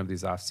only one of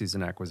these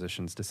offseason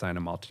acquisitions to sign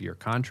a multi-year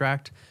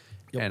contract.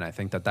 Yep. And I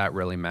think that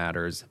really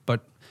matters.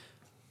 But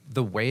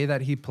the way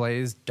that he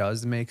plays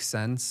does make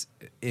sense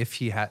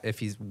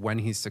when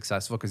he's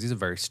successful, because he's a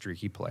very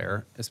streaky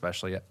player,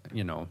 especially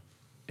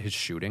his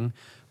shooting.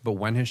 But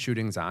when his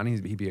shooting's on,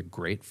 he'd be a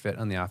great fit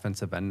on the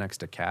offensive end next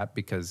to Cat,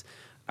 because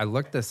I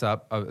looked this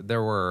up. Let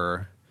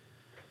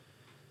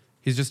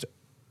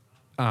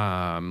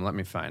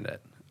me find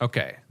it.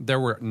 Okay. There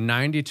were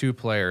 92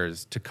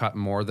 players to cut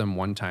more than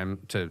one time,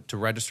 to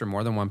register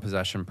more than one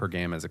possession per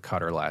game as a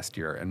cutter last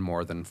year in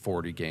more than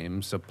 40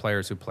 games. So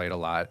players who played a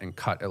lot and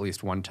cut at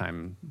least one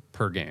time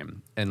per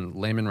game. And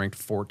Layman ranked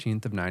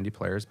 14th of 90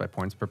 players by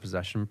points per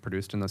possession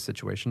produced in those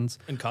situations.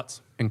 In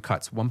cuts,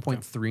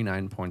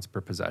 1.39 points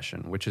per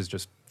possession, which is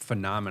just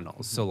phenomenal.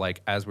 Mm-hmm. So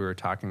as we were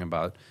talking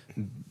about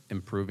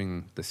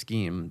improving the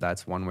scheme,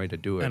 that's one way to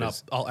do it. And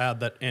I'll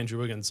add that Andrew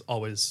Wiggins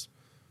always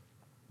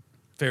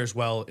fares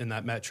well in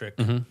that metric.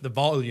 Mm-hmm. The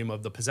volume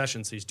of the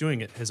possessions he's doing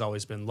it has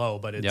always been low,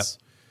 but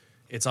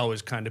it's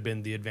always kind of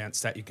been the advanced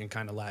stat you can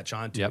kind of latch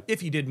on to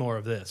if he did more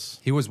of this.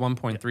 He was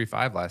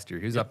 1.35 last year.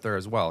 He was up there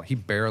as well. He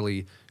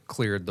barely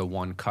cleared the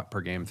 1 cut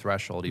per game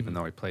threshold, even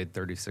though he played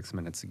 36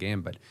 minutes a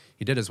game, but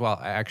he did as well.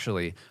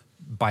 Actually,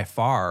 by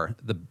far,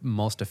 the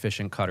most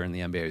efficient cutter in the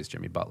NBA is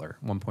Jimmy Butler,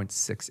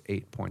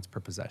 1.68 points per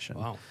possession.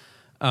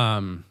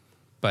 Wow.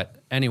 But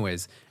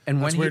anyways,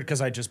 and that's weird because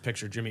I just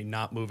picture Jimmy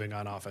not moving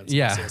on offense.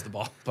 Yeah, when he has the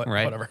ball, but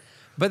whatever.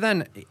 But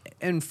then,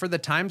 and for the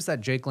times that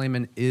Jake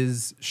Layman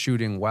is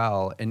shooting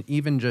well, and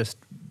even just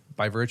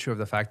by virtue of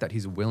the fact that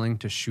he's willing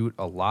to shoot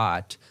a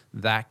lot,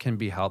 that can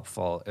be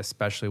helpful,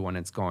 especially when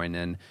it's going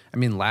in.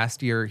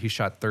 Last year he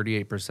shot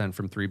 38%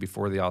 from 3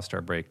 before the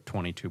All-Star break,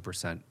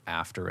 22%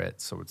 after it.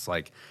 So it's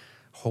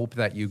hope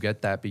that you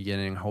get that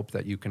beginning, hope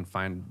that you can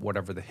find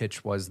whatever the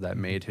hitch was that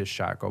made his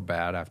shot go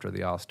bad after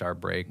the All-Star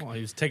break. Well,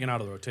 he was taken out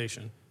of the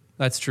rotation.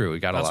 That's true.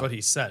 That's what he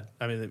said.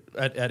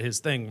 At his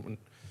thing,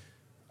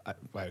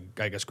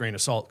 I guess grain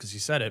of salt because he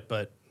said it,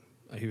 but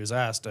he was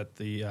asked at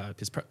the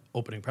his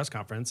opening press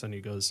conference, and he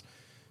goes,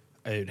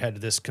 I had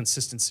this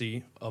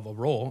consistency of a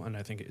role, and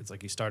I think it's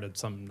he started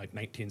some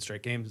 19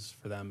 straight games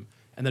for them,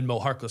 and then Mo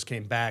Harkless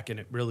came back,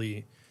 and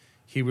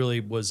he really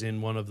was in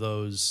one of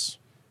those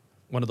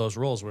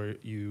roles where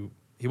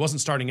he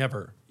wasn't starting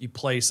ever. You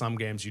play some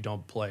games, you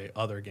don't play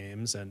other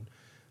games, and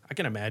I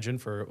can imagine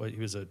he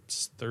was a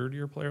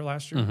third-year player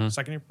last year,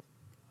 second year,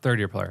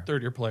 Third-year player.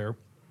 third-year player.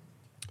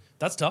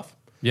 That's tough.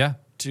 Yeah.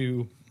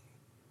 To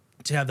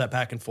have that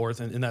back and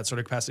forth in that sort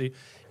of capacity.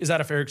 Is that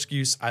a fair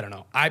excuse? I don't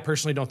know. I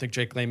personally don't think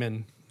Jake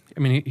Layman. I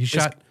mean, he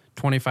shot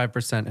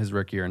 25% his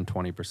rookie year and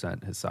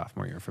 20% his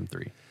sophomore year from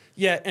three.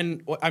 Yeah,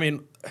 and I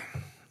mean,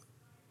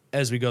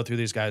 as we go through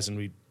these guys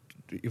and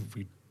if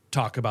we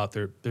talk about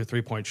their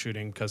 3-point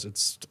shooting,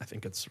 because I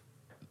think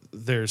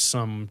there's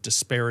some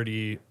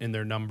disparity in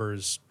their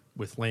numbers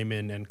with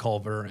Layman and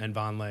Culver and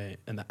Vonleh.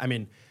 And I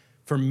mean,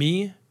 for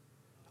me,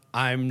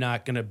 I'm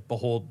not going to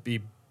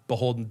be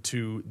beholden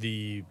to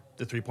the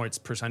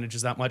 3-point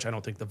percentages that much. I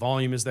don't think the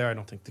volume is there. I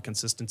don't think the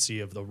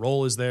consistency of the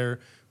role is there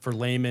for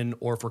Layman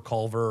or for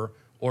Culver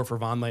or for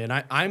Vonleh.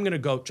 And I'm going to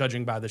go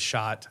judging by the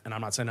shot, and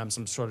I'm not saying I'm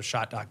some sort of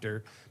shot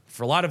doctor.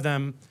 For a lot of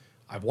them,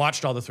 I've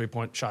watched all the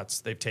 3-point shots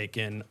they've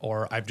taken,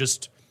 or I've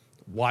just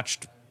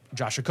watched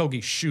Josh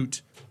Okogie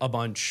shoot a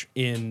bunch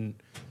in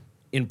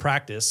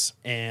practice,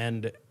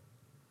 and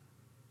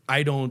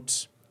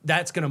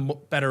that's going to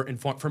better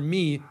inform, for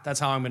me, that's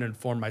how I'm going to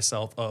inform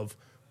myself of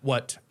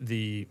what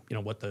the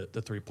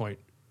 3-point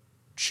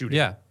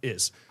shooting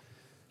is.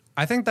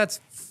 I think that's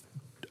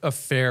a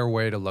fair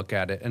way to look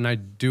at it. And I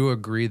do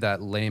agree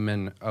that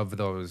Layman,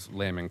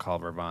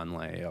 Culver,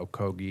 Vonleh,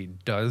 Okogie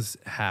does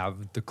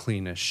have the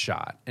cleanest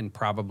shot and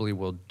probably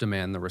will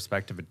demand the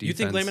respect of a defense.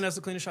 You think Layman has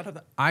the cleanest shot of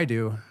that? I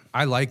do.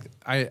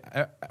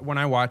 When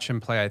I watch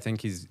him play, I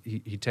think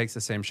he takes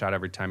the same shot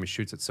every time. He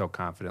shoots it so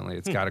confidently.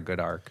 It's got a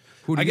good arc.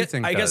 Who do you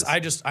think does? I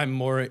guess I'm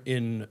more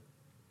in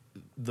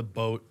the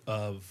boat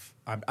of,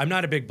 I'm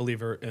not a big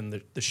believer in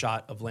the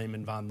shot of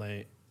Layman,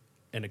 Vonleh,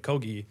 and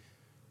Okogie.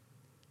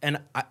 And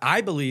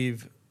I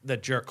believe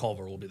that Jarrett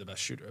Culver will be the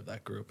best shooter of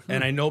that group.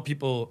 And I know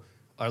people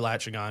are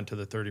latching on to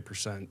the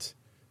 30%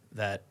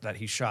 that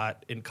he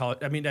shot in college.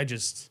 I mean,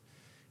 if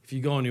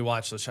you go and you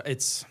watch those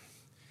shots,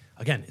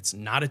 it's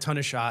not a ton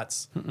of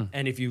shots.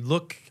 And if you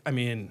look, I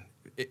mean,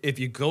 if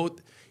you go,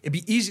 it'd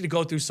be easy to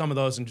go through some of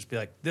those and just be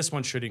like, this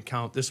one shouldn't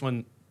count. This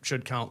one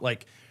should count.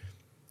 Like,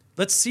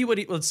 let's see what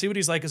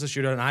he's like as a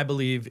shooter. And I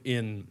believe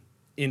in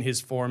his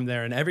form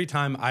there. And every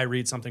time I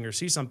read something or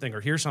see something or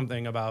hear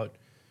something about,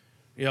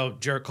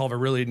 Jarrett Culver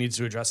really needs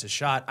to address his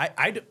shot,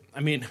 I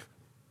mean,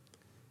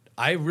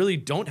 I really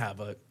don't have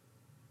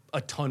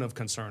a ton of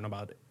concern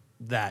about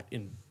that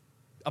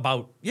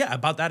about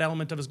that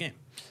element of his game.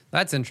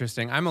 That's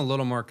interesting. I'm a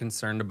little more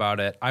concerned about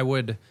it.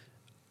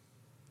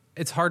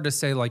 It's hard to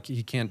say like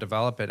he can't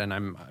develop it, and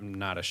I'm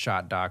not a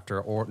shot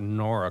doctor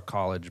nor a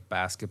college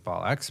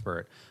basketball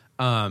expert.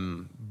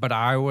 But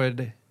I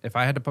would, if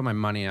I had to put my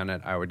money on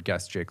it, I would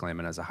guess Jake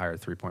Layman has a higher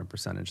 3-point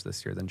percentage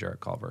this year than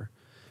Jarrett Culver.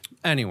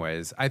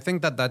 Anyways, I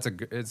think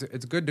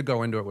it's good to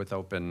go into it with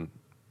open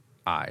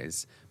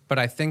eyes. But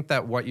I think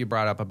that what you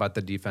brought up about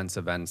the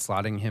defensive end,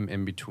 slotting him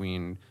in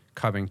between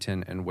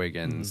Covington and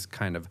Wiggins,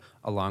 kind of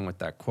along with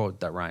that quote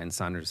that Ryan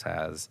Saunders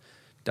has,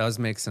 does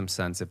make some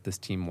sense if this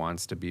team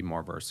wants to be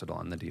more versatile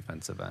on the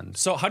defensive end.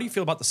 So how do you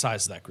feel about the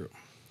size of that group?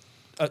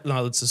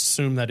 Now, let's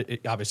assume that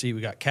obviously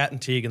we got Cat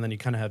and Teague, and then you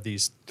kind of have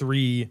these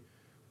three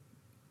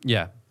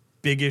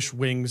biggish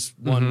wings,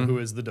 one who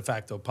is the de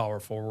facto power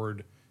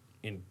forward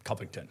in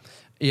Covington.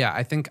 Yeah,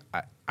 I think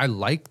I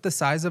like the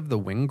size of the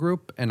wing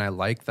group, and I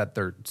like that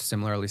they're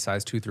similarly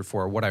sized 2 through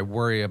 4. What I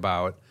worry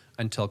about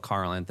until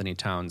Karl Anthony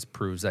Towns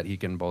proves that he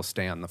can both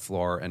stay on the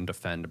floor and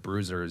defend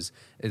bruisers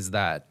is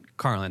that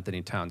Karl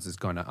Anthony Towns is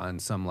going to, on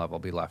some level,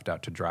 be left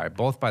out to dry,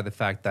 both by the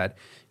fact that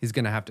he's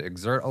going to have to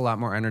exert a lot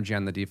more energy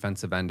on the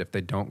defensive end if they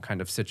don't kind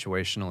of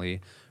situationally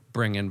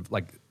bring in,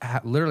 like,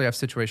 literally have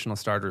situational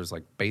starters,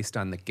 like, based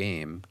on the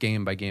game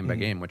by game by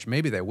game, which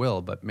maybe they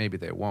will, but maybe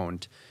they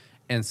won't.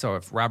 And so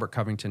if Robert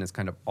Covington is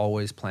kind of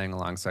always playing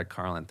alongside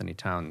Karl Anthony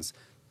Towns,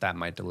 that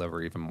might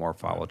deliver even more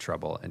foul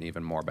trouble and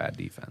even more bad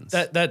defense.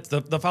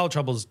 The foul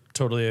trouble is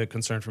totally a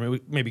concern for me.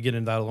 We maybe get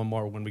into that a little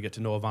more when we get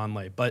to Noah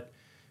Vonleh. But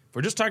if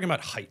we're just talking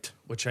about height,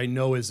 which I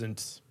know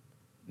isn't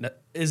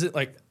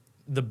like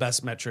the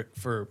best metric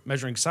for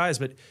measuring size,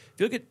 but if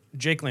you look at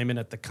Jake Layman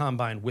at the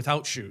combine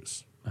without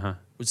shoes,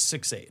 was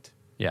 6'8".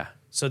 Yeah.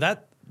 So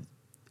that,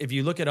 if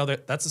you look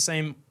at that's the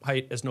same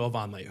height as Noah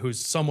Vonleh, who's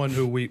someone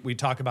who we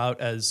talk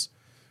about as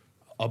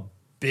a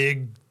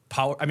big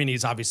power. I mean,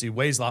 he's obviously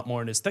weighs a lot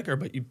more and is thicker,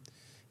 but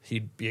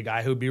he'd be a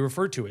guy who'd be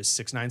referred to as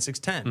 6'9",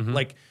 6'10".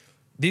 Like,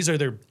 these are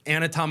their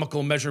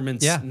anatomical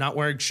measurements, not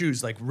wearing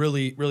shoes, like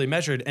really, really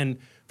measured. And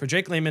for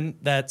Jake Layman,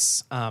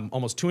 that's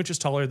almost 2 inches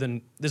taller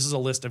than, this is a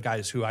list of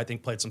guys who I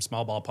think played some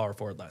small ball power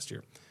forward last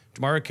year.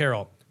 DeMario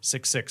Carroll,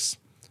 6'6",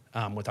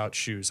 without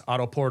shoes.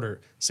 Otto Porter,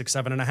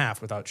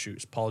 6'7.5" without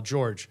shoes. Paul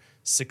George,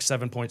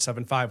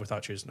 6'7.75"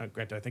 without shoes. Now,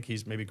 granted, I think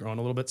he's maybe grown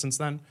a little bit since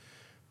then.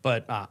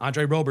 But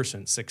Andre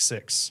Roberson,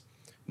 6'6".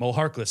 Mo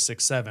Harkless,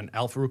 6'7".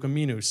 Al-Farouq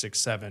Aminu,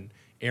 6'7".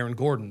 Aaron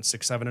Gordon,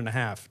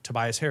 6'7.5".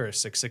 Tobias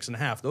Harris,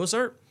 6'6.5".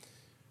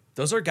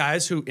 Those are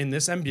guys who in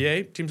this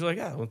NBA teams are like,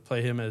 yeah, we'll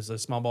play him as a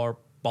small ball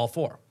ball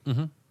 4.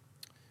 Mm-hmm.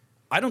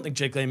 I don't think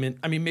Jake Layman,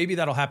 I mean, maybe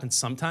that'll happen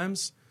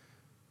sometimes,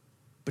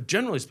 but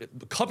generally,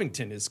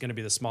 Covington is going to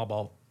be the small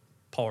ball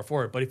power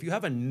forward. But if you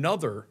have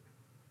another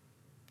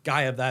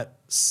guy of that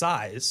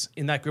size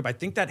in that group, I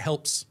think that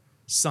helps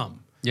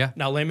some. Yeah.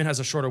 Now, Layman has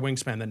a shorter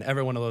wingspan than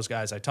every one of those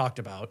guys I talked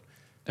about.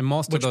 And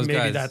most of those maybe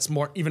guys, that's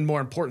even more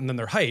important than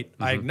their height.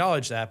 I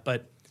acknowledge that,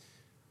 but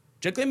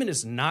Jake Layman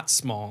is not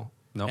small,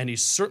 and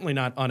he's certainly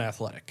not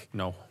unathletic.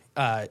 No.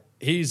 I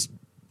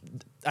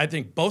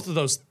think both of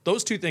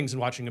those two things in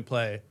watching him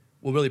play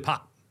will really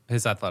pop.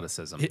 His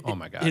athleticism. Oh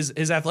my God.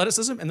 His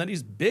athleticism, and then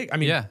he's big. I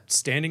mean,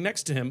 standing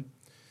next to him,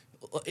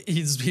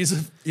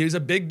 he's a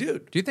big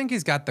dude. Do you think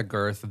he's got the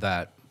girth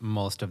that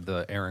most of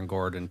the Aaron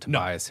Gordon,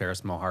 Tobias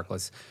Harris, Mo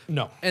Harkless?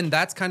 No. And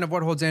that's kind of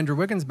what holds Andrew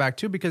Wiggins back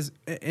too, because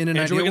in an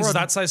Andrew ideal Wiggins world, is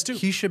that size too.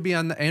 He should be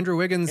on the Andrew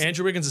Wiggins.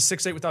 Andrew Wiggins is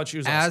 6'8" without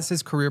shoes. As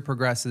his career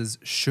progresses,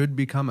 should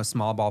become a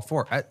small ball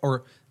four,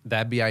 or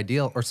that'd be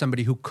ideal, or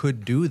somebody who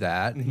could do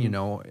that. You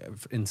know,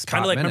 in spot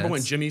kind of like minutes. remember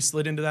when Jimmy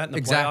slid into that in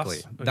the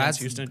playoffs against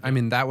Houston. I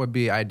mean, that would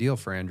be ideal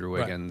for Andrew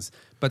Wiggins.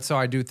 Right. But so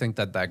I do think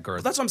that girth.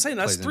 But that's what I'm saying.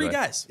 That's three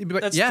guys.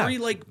 That's three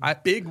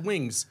big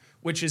wings.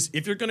 Which is,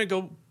 if you're going to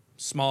go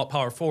small at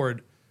power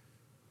forward,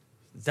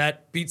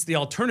 that beats the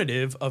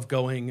alternative of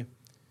going.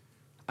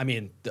 I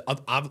mean,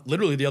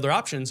 literally the other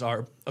options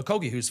are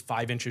Okogie, who's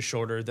 5 inches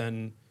shorter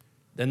than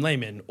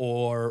Layman,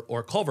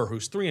 or Culver,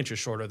 who's 3 inches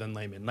shorter than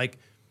Layman. Like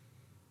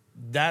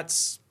that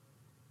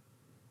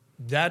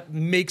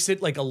makes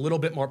it like a little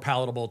bit more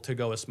palatable to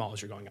go as small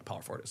as you're going at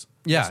power forward.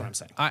 That's what I'm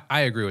saying.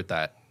 I agree with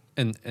that,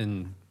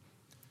 and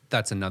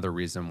that's another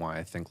reason why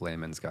I think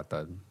Layman's got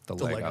the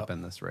leg up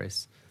in this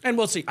race. And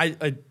we'll see.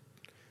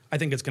 I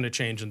think it's going to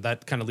change, and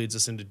that kind of leads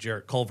us into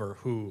Jarrett Culver,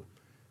 who,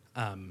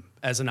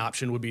 as an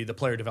option, would be the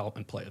player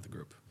development play of the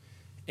group.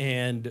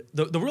 And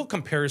the real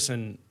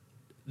comparison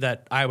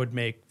that I would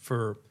make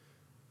from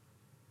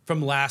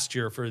last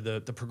year for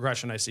the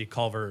progression I see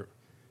Culver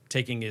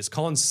taking is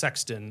Colin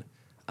Sexton.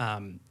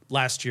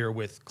 Last year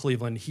with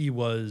Cleveland, he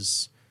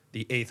was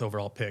the 8th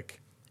overall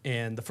pick.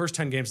 And the first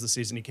 10 games of the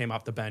season, he came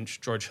off the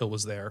bench. George Hill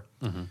was there.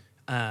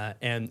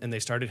 And they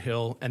started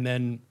Hill. And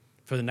then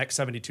for the next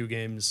 72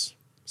 games,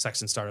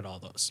 Sexton started all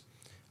those.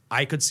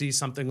 I could see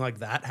something like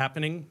that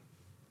happening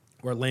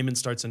where Layman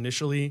starts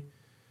initially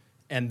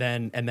and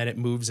then it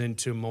moves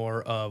into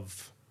more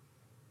of,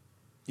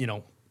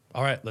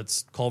 all right,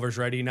 Culver's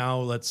ready now.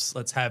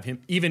 Let's have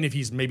him, even if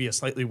he's maybe a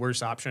slightly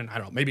worse option. I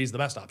don't know. Maybe he's the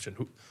best option.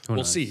 We'll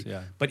knows? See.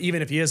 Yeah. But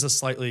even if he is a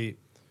slightly,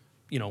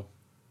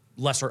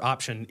 lesser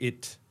option,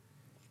 it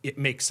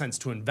makes sense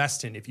to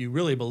invest in if you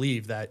really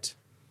believe that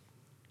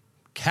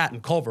Cat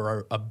and Culver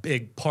are a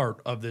big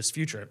part of this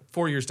future.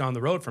 4 years down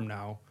the road from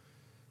now,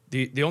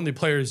 the only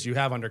players you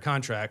have under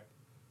contract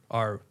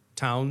are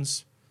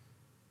Towns,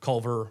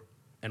 Culver,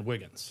 and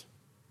Wiggins.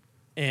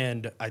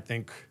 And I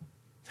think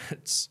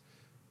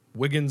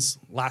Wiggins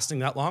lasting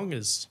that long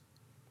is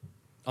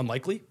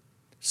unlikely.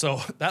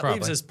 So that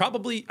leaves us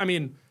probably,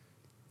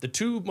 the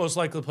two most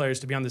likely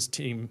players to be on this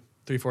team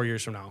 3-4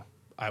 years from now,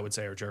 I would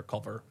say, are Jarrett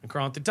Culver and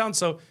Karl-Anthony Towns.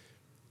 So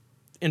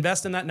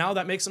invest in that now.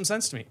 That makes some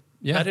sense to me.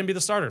 Yeah. Let him be the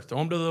starter. Throw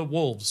him to the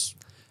Wolves.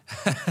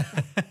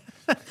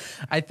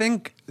 I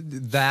think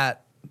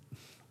that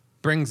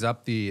brings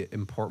up the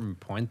important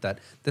point that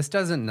this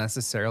doesn't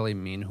necessarily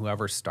mean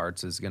whoever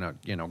starts is going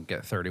to,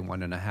 get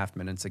 31 and a half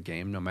minutes a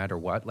game no matter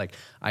what. Like,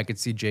 I could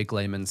see Jake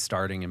Layman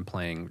starting and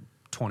playing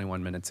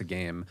 21 minutes a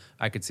game.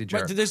 I could see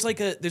Jarrett. Right,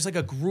 there's like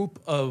a group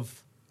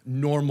of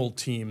normal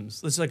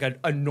teams. It's like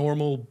a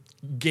normal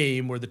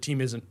game where the team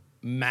isn't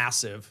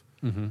massive.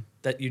 Mm-hmm.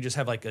 That you just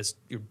have like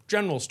your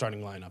general starting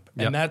lineup.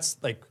 And that's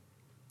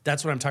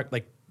what I'm talking.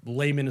 Like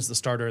Layman is the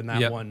starter in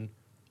that one,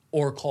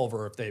 or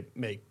Culver if they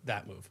make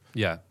that move.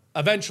 Yeah.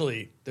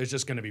 Eventually, there's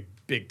just going to be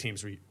big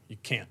teams where you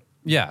can't.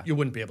 Yeah. You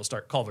wouldn't be able to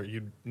start Culver.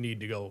 You'd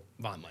need to go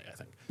Vonleh, I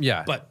think.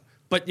 Yeah.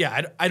 But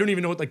yeah, I don't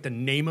even know what the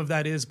name of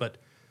that is. But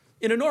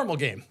in a normal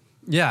game,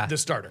 the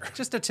starter,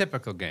 just a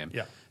typical game.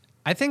 Yeah.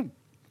 I think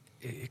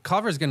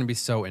Culver is going to be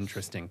so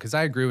interesting because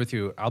I agree with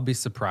you. I'll be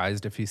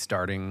surprised if he's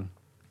starting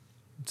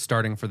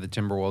for the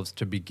Timberwolves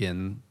to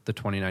begin the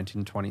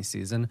 2019-20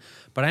 season.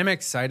 But I'm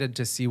excited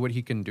to see what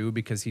he can do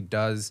because he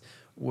does.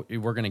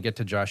 We're going to get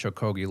to Josh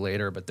Okogie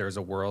later, but there's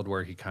a world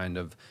where he kind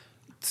of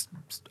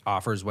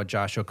offers what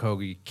Josh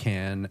Okogie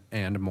can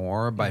and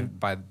more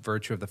by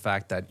virtue of the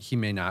fact that he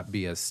may not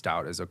be as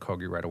stout as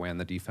Okogie right away on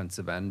the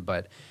defensive end,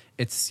 but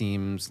it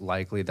seems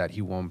likely that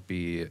he won't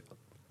be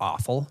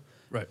awful.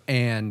 Right.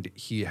 And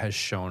he has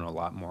shown a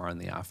lot more on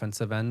the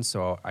offensive end.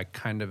 So I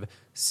kind of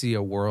see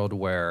a world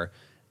where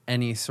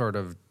any sort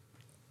of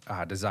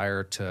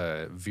desire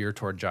to veer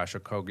toward Josh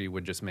Okogie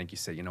would just make you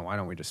say, why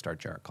don't we just start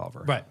Jarrett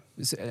Culver? Right.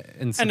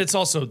 And it's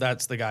also,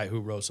 that's the guy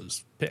who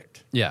Rosa's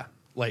picked. Yeah.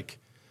 Like,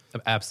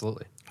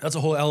 absolutely. That's a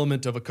whole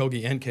element of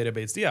Okogie and Keita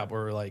Bates-Diop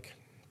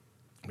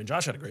where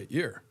Josh had a great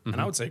year. Mm-hmm.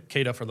 And I would say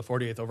Keita for the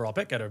 48th overall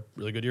pick had a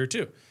really good year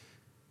too.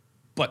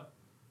 But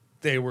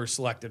they were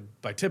selected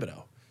by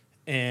Thibodeau.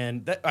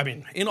 And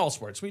in all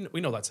sports, we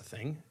know that's a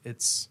thing.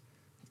 It's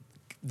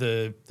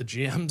the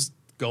GMs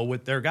go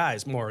with their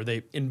guys more.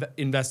 They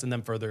invest in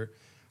them further.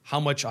 How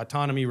much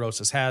autonomy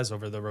Rosas has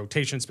over the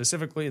rotation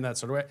specifically in that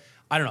sort of way,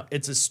 I don't know.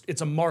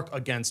 It's a mark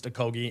against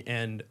Okogie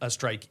and a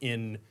strike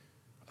in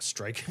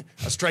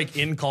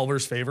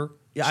Culver's favor.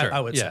 Yeah, Sure. I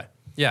would say.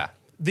 Yeah.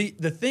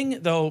 The thing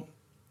though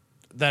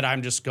that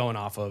I'm just going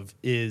off of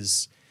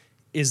is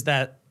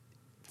that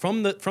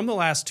from the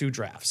last 2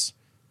 drafts,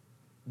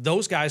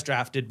 those guys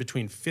drafted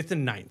between 5th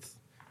and 9th.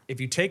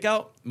 If you take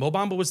out Mo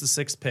Bamba was the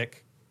 6th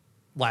pick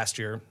last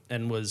year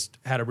and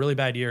had a really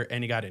bad year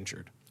and he got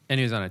injured. And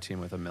he was on a team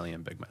with a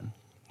million big men.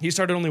 He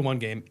started only 1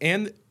 game.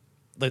 And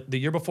the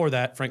year before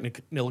that,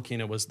 Frank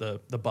Ntilikina was the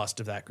bust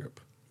of that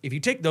group. If you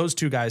take those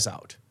 2 guys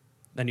out,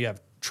 then you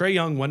have Trae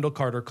Young, Wendell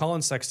Carter,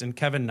 Colin Sexton,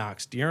 Kevin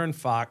Knox, De'Aaron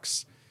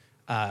Fox,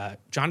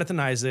 Jonathan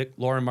Isaac,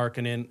 Lauren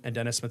Markkinen, and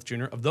Dennis Smith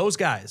Jr. Of those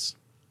guys,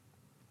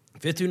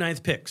 5th through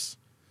 9th picks,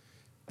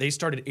 they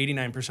started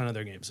 89% of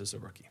their games as a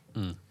rookie.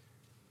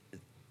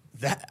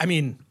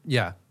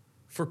 Yeah.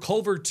 For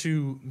Culver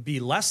to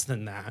be less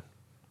than that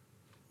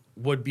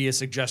would be a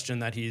suggestion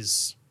that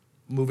he's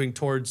moving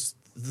towards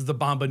the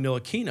Bamba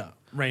Ntilikina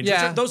range.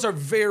 Yeah. Those are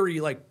very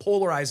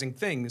polarizing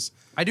things.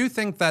 I do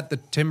think that the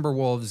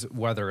Timberwolves,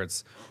 whether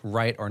it's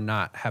right or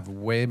not, have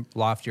way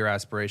loftier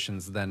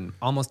aspirations than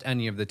almost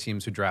any of the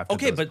teams who drafted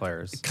those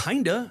players.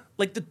 Kinda.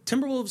 The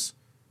Timberwolves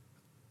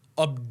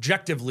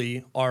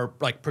objectively are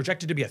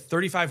projected to be a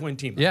 35-win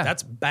team. Yeah.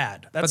 That's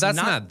bad. But that's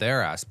not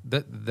their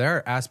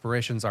their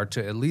aspirations are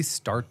to at least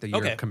start the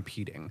year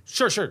competing.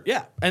 Sure,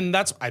 yeah. And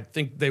I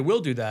think they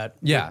will do that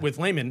with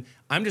Layman.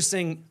 I'm just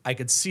saying I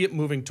could see it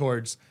moving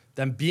towards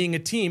them being a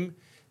team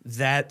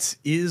that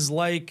is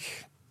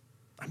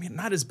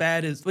not as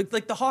bad as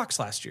like the Hawks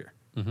last year.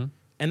 Mm-hmm.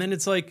 And then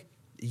it's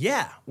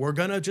we're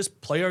going to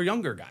just play our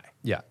younger guy.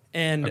 Yeah,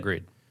 and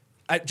agreed.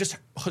 Just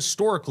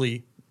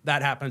historically,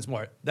 that happens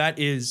more. That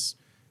is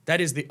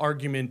the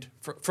argument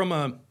from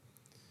a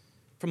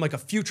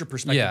future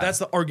perspective. Yeah. That's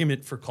the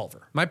argument for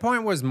Culver. My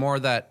point was more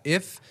that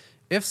if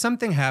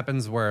something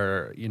happens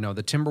where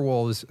the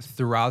Timberwolves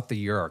throughout the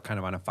year are kind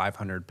of on a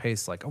 500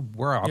 pace,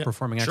 we're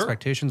outperforming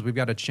expectations, we've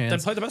got a chance. Then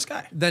play the best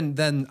guy.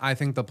 Then I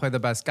think they'll play the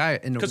best guy.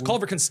 Because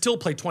Culver can still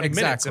play 20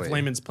 minutes if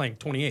Layman's playing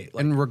 28.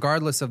 And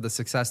regardless of the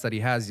success that he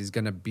has, he's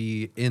going to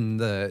be in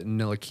the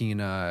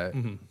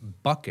Ntilikina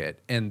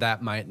bucket, and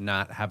that might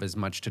not have as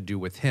much to do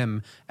with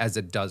him as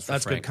it does for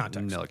Frank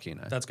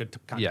Ntilikina. That's good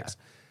context.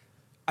 Yeah.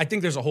 I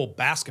think there's a whole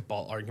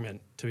basketball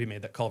argument to be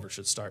made that Culver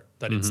should start,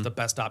 that it's the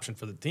best option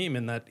for the team,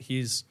 and that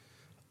he's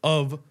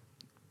of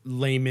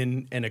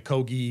Layman and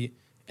Okogie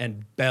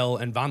and Bell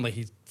and Vonleh,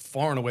 he's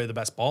far and away the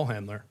best ball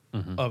handler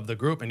of the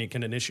group, and he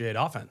can initiate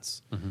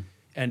offense.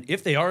 And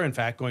if they are, in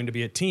fact, going to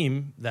be a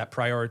team that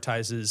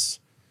prioritizes,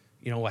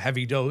 a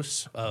heavy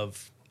dose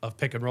of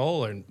pick and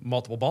roll and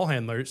multiple ball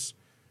handlers,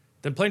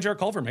 then playing Jarrett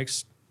Culver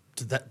makes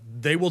that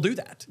they will do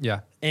that.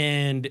 Yeah.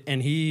 And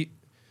he...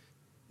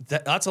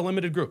 That's a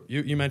limited group.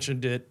 You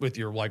mentioned it with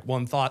your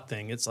one thought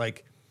thing. It's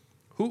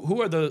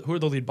who are the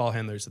lead ball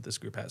handlers that this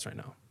group has right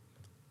now?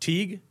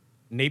 Teague,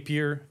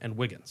 Napier, and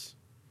Wiggins.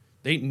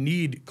 They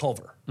need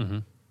Culver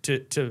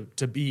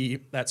to be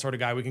that sort of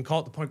guy. We can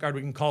call it the point guard.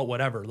 We can call it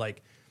whatever.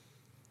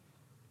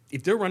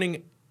 If they're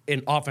running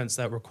an offense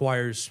that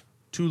requires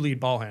 2 lead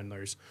ball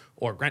handlers,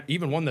 or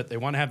even one that they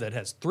want to have that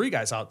has 3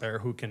 guys out there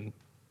who can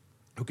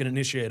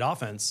initiate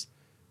offense,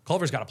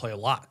 Culver's got to play a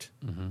lot,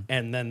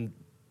 and then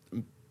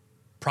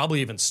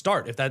probably even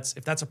start if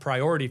that's a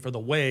priority for the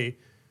way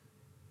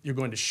you're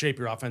going to shape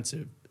your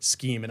offensive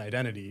scheme and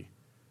identity.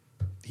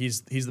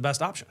 He's the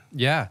best option.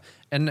 Yeah,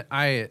 and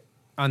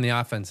on the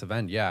offensive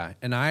end, yeah,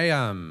 and I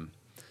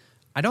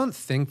don't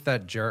think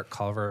that Jarrett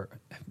Culver,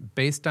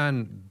 based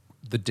on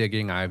the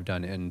digging I've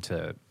done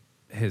into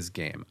his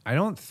game, I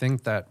don't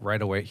think that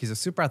right away. He's a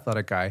super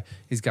athletic guy.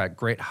 He's got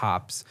great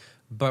hops,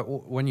 but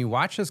when you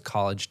watch his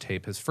college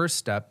tape, his first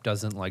step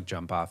doesn't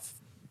jump off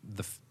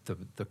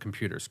the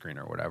computer screen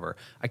or whatever.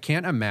 I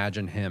can't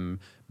imagine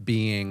him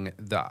being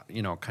the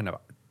kind of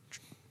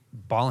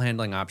ball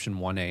handling option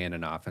 1A in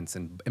an offense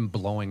and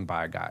blowing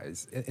by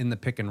guys in the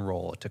pick and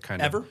roll to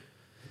kind of ever.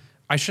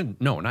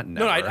 Not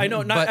never. No, I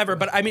know not ever.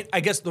 But I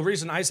guess the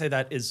reason I say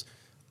that is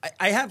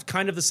I have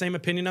kind of the same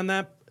opinion on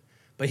that.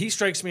 But he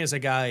strikes me as a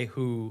guy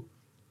who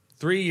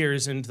 3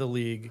 years into the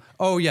league.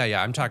 Oh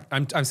yeah.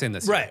 I'm saying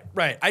this. Right.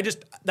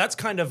 That's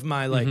kind of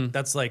my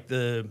that's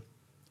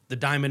the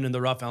diamond in the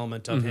rough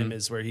element of him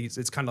is where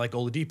it's kind of like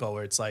Oladipo,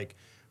 where it's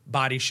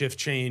body shift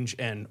change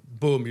and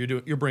boom,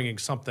 you're bringing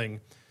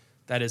something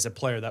that is a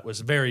player that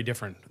was very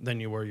different than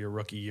you were your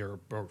rookie year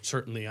or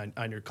certainly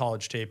on your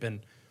college tape.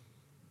 And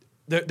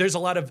there's a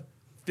lot of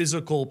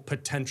physical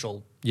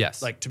potential,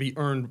 to be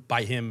earned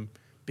by him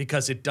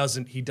because he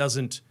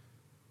doesn't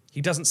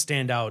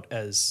stand out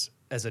as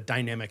a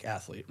dynamic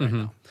athlete right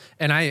now.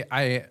 And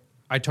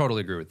I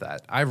totally agree with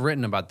that. I've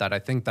written about that. I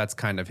think that's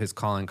kind of his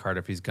calling card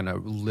if he's going to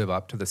live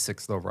up to the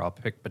 6th overall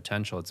pick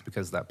potential. It's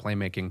because that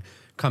playmaking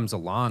comes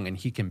along and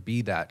he can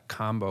be that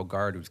combo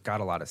guard who's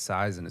got a lot of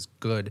size and is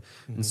good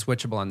and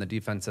switchable on the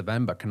defensive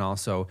end, but can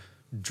also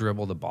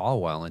dribble the ball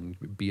well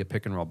and be a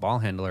pick and roll ball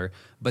handler.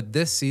 But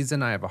this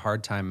season, I have a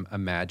hard time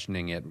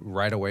imagining it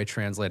right away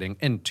translating.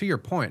 And to your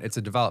point, it's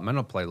a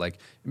developmental play. Like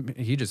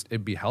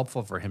it'd be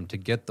helpful for him to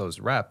get those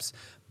reps.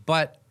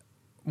 But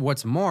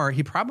what's more,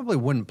 he probably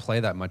wouldn't play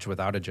that much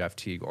without a Jeff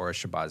Teague or a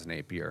Shabazz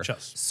Napier.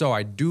 So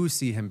I do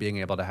see him being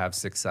able to have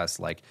success,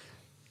 like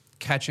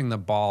catching the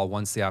ball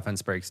once the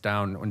offense breaks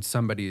down when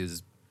somebody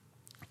is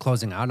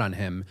closing out on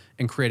him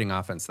and creating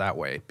offense that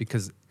way,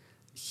 because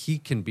he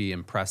can be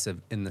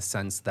impressive in the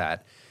sense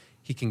that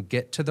he can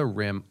get to the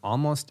rim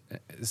almost,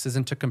 this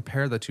isn't to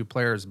compare the two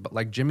players, but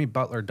like Jimmy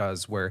Butler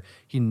does, where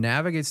he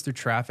navigates through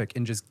traffic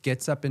and just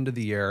gets up into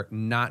the air,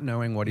 not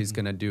knowing what he's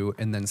going to do,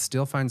 and then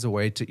still finds a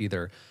way to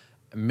either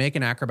make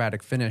an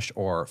acrobatic finish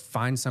or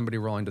find somebody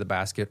rolling to the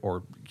basket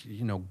or,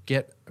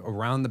 get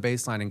around the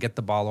baseline and get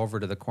the ball over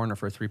to the corner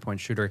for a three-point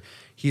shooter.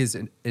 He is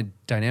a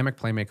dynamic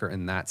playmaker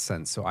in that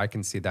sense, so I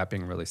can see that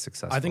being really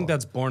successful. I think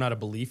that's born out of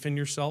belief in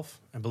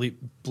yourself and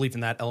belief in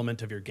that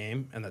element of your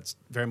game, and that's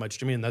very much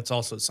Jimmy, and that's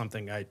also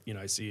something I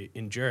see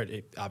in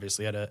Jared.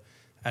 Obviously, at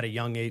a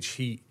young age,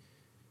 he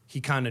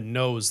kind of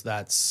knows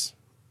that's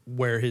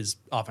where his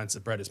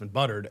offensive bread has been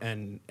buttered,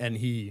 and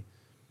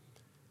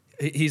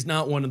he's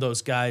not one of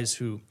those guys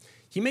who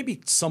he may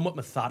be somewhat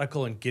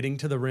methodical in getting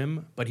to the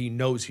rim, but he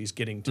knows he's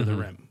getting to the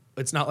rim.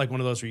 It's not like one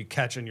of those where you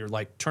catch and you're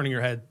like turning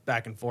your head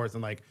back and forth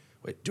and like,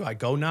 wait, do I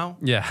go now?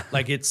 Yeah.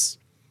 Like it's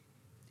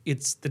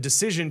the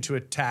decision to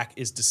attack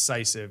is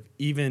decisive,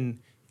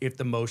 even if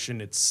the motion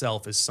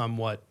itself is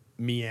somewhat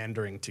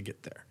meandering to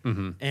get there.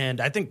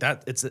 And I think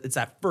that it's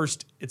that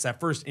first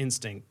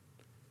instinct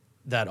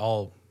that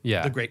all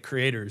the great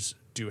creators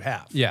do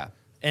have. Yeah.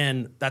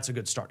 And that's a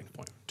good starting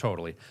point.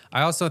 Totally.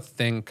 I also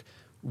think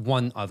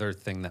one other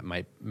thing that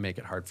might make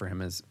it hard for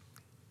him is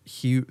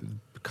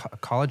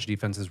college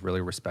defense is really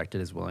respected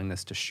his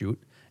willingness to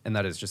shoot, and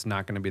that is just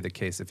not going to be the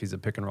case if he's a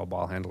pick and roll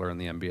ball handler in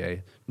the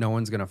NBA. No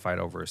one's going to fight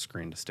over a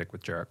screen to stick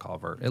with Jarrett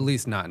Culver, at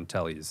least not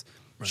until he's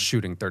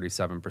shooting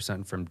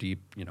 37% from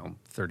deep,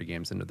 30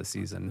 games into the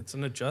season. It's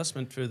an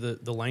adjustment for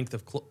the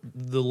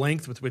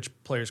length with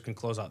which players can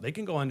close out. They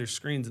can go under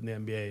screens in the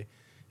NBA,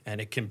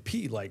 and it can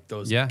be like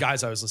those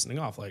guys I was listening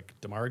off, like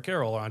DeMar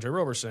Carroll or Andre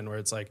Roberson, where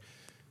it's like,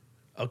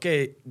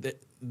 okay,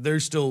 they're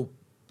still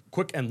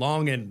quick and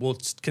long and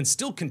can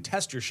still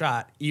contest your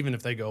shot even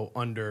if they go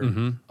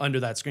under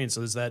that screen.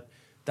 So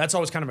that's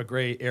always kind of a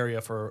gray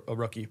area for a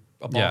rookie,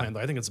 a ball handler.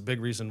 I think it's a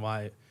big reason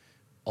why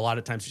a lot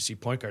of times you see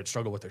point guards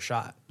struggle with their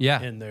shot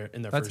in their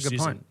that's first a good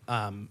season.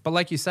 Point. But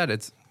like you said,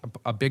 it's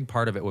a big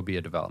part of it would be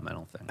a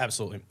developmental thing.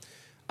 Absolutely.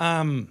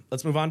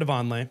 Let's move on to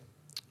Vonleh.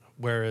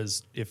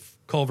 Whereas if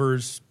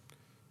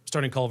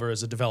starting Culver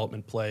is a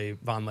development play,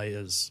 Vonleh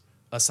is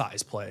a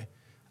size play.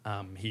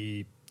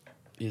 He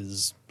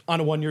is on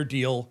a one-year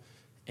deal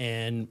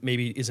and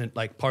maybe isn't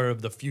like part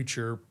of the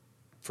future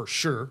for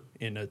sure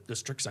in a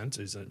strict sense.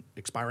 He's an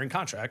expiring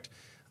contract.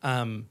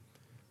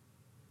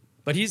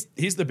 But he's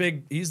the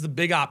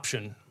big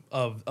option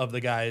of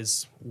the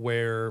guys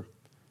where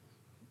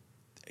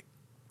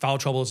foul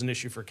trouble is an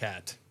issue for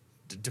Cat.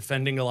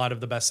 Defending a lot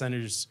of the best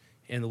centers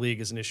in the league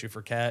is an issue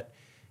for Cat.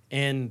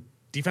 And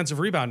defensive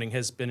rebounding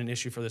has been an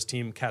issue for this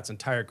team Cat's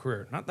entire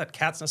career. Not that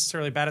Cat's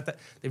necessarily bad at that.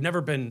 They've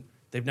never been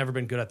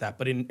good at that.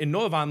 But in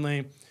Noah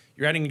Vonleh,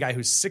 you're adding a guy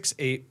who's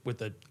 6'8"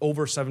 with an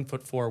over 7'4"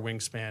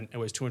 wingspan and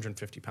weighs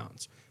 250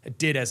 pounds. It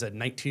did as a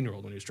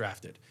 19-year-old when he was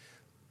drafted.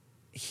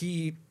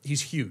 He's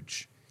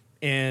huge.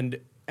 And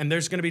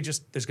there's gonna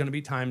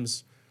be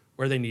times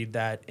where they need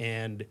that.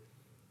 And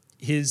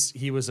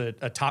he was a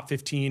top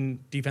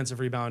 15 defensive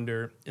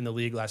rebounder in the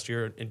league last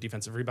year in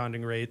defensive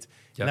rebounding rate.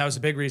 Yep. And that was a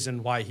big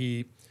reason why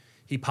he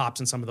pops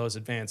in some of those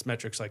advanced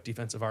metrics like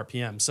defensive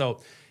RPM. So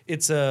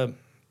it's a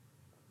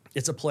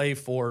play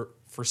for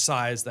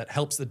size that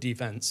helps the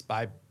defense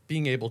by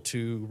being able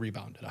to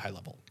rebound at a high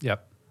level.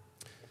 Yep.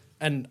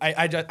 And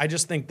I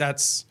just think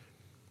that's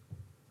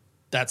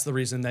the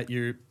reason that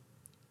you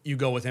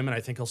go with him, and I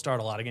think he'll start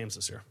a lot of games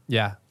this year.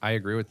 Yeah, I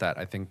agree with that.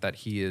 I think that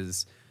he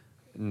is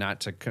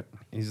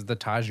he's the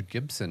Taj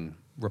Gibson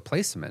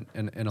replacement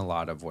in a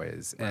lot of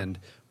ways. Right. And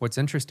what's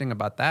interesting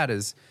about that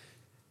is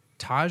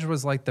Taj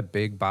was like the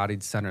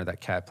big-bodied center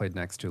that Cat played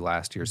next to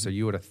last year. So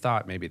you would have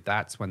thought maybe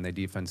that's when they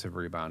defensive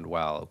rebound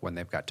well, when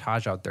they've got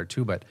Taj out there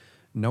too. But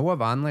Noah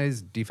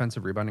Vonleh's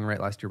defensive rebounding rate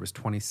last year was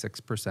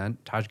 26%.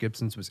 Taj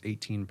Gibson's was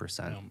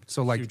 18%.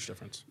 So like huge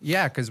difference.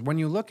 Yeah, because when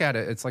you look at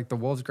it, it's like the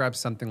Wolves grabbed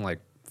something like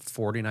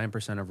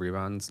 49% of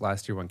rebounds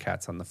last year when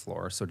Cat's on the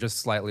floor. So just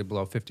slightly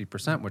below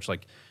 50%, which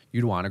like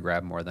you'd want to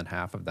grab more than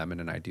half of them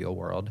in an ideal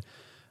world.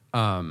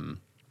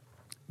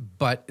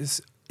 But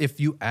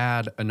if you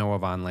add a Noah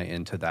Vonleh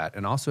into that,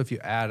 and also if you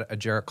add a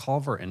Jarrett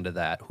Culver into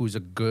that, who's a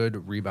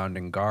good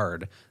rebounding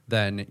guard,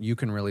 then you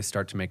can really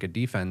start to make a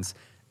defense.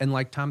 And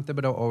like Tom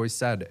Thibodeau always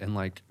said, and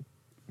like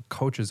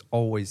coaches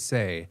always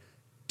say,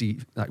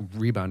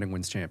 rebounding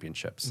wins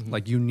championships. Mm-hmm.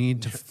 Like you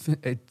need to.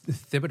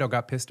 Thibodeau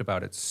got pissed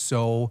about it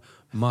so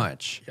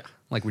much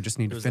Like we just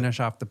need to finish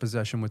off the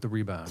possession with the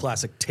rebound.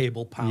 Classic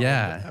table pound.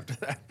 Yeah. After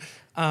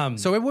that.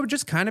 So it would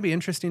just kind of be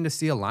interesting to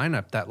see a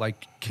lineup that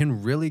like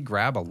can really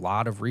grab a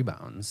lot of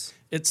rebounds.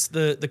 It's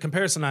the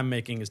comparison I'm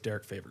making is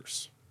Derek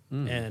Favors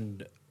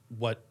and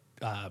what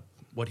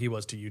he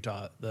was to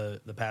Utah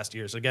the past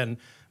years. Again,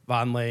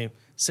 Vonleh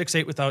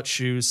 6'8" without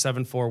shoes,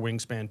 7'4"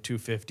 wingspan,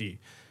 250.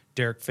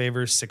 Derek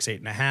Favors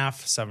 6'8.5",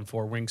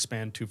 7'4"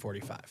 wingspan,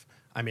 245.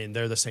 I mean,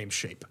 they're the same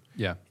shape.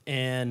 Yeah.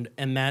 And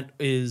that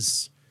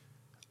is,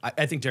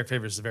 I think Derek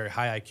Favors is a very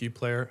high IQ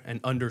player and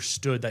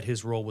understood that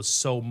his role was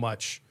so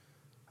much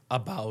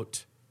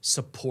about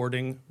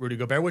supporting Rudy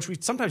Gobert,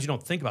 which sometimes you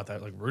don't think about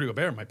that. Like Rudy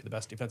Gobert might be the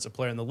best defensive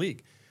player in the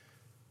league.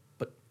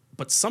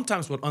 But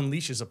sometimes what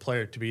unleashes a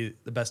player to be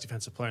the best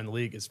defensive player in the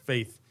league is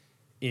faith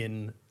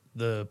in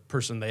the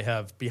person they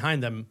have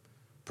behind them,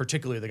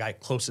 particularly the guy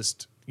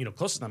closest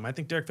to them. I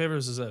think Derek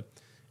Favors is a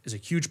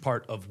huge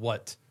part of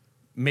what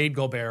made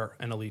Gobert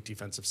an elite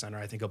defensive center.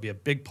 I think he'll be a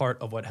big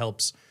part of what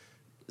helps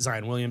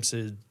Zion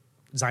Williamson's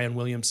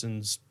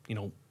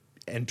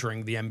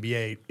entering the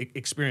NBA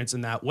experience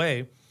in that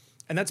way.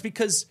 And that's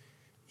because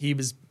he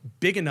was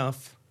big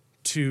enough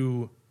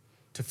to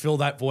fill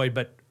that void,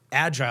 but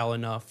agile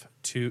enough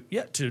to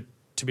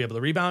be able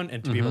to rebound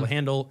and to be able to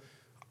handle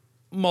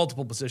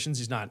multiple positions.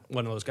 He's not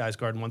one of those guys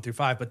guarding 1 through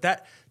 5, but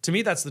that to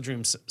me that's the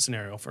dream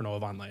scenario for Noah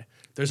Vonleh.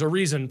 There's a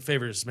reason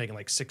Favors is making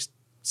like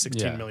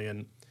 16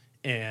 million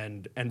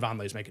and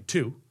Vonleh is making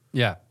 2.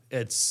 Yeah.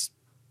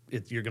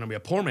 You're going to be a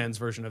poor man's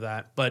version of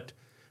that, but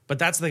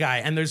that's the guy.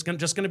 And there's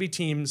just going to be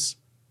teams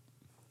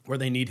where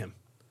they need him.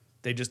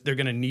 They're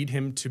going to need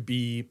him to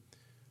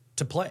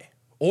play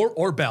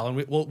or Bell,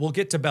 and we'll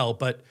get to Bell,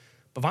 but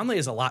Vonleh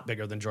is a lot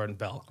bigger than Jordan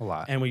Bell. A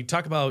lot. And we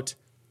talk about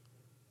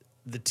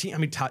the team. I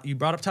mean, you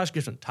brought up Taj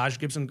Gibson. Taj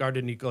Gibson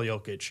guarded Nikola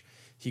Jokic.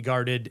 He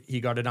guarded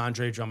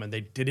Andre Drummond.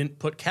 They didn't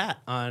put Cat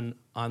on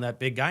that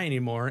big guy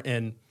anymore.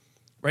 And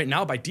right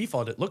now, by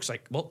default, it looks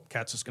like, well,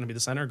 Cat's just going to be the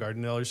center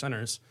guarding the other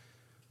centers.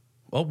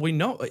 Well, we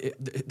know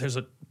there's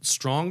a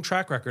strong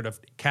track record of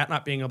Cat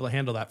not being able to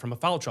handle that from a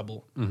foul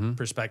trouble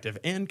perspective.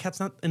 And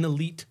Cat's not an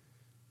elite,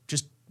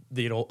 just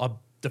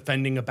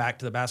defending a back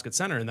to the basket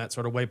center in that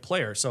sort of way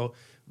player. So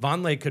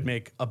Vonleh could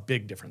make a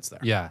big difference there.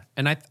 Yeah,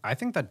 and I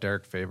think that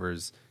Derek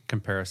Favors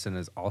comparison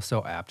is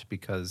also apt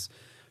because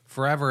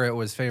forever it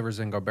was Favors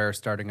and Gobert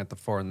starting at the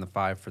 4 and the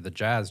 5 for the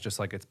Jazz, just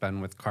like it's been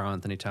with Karl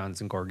Anthony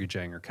Towns and Gorgie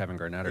Jang or Kevin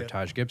Garnett or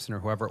Taj Gibson or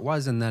whoever it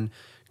was. And then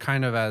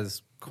kind of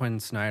as Quinn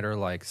Snyder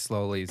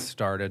slowly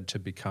started to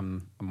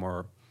become a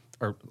more,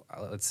 or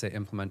let's say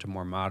implement a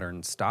more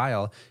modern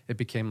style, it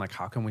became like,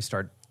 how can we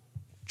start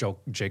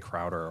Jay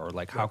Crowder, or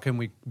like how can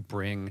we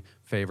bring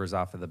Favors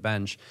off of the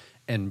bench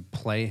and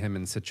play him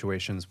in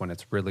situations when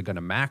it's really going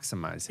to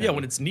maximize him? Yeah,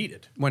 when it's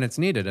needed. When it's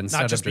needed,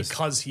 instead not just of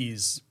because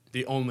he's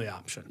the only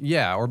option.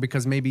 Yeah, or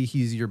because maybe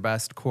he's your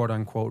best quote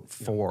unquote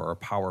 4 or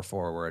power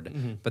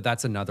forward. But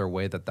that's another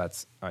way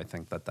I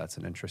think that's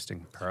an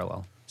interesting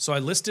parallel. So I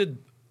listed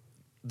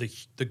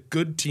the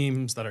good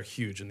teams that are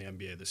huge in the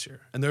NBA this year,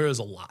 and there is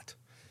a lot.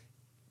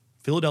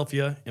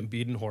 Philadelphia,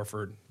 Embiid and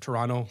Horford.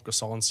 Toronto,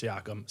 Gasol and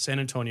Siakam. San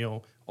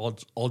Antonio,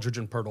 Aldridge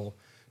and Pirtle.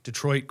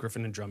 Detroit,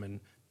 Griffin and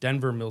Drummond.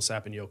 Denver,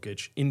 Millsap and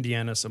Jokic.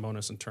 Indiana,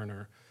 Sabonis and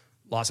Turner.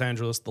 Los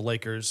Angeles, the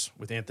Lakers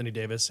with Anthony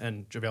Davis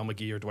and JaVale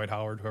McGee or Dwight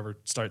Howard, whoever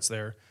starts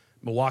there.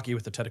 Milwaukee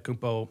with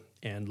Antetokounmpo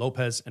and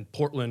Lopez. And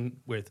Portland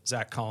with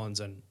Zach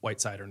Collins and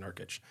Whiteside or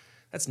Nurkic.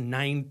 That's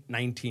nine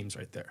teams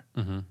right there.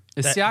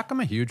 Is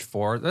Siakam a huge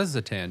 4? This is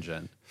a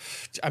tangent.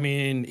 I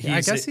mean,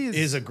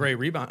 he's a great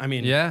rebound. I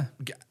mean,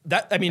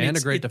 and a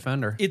great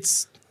defender.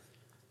 It's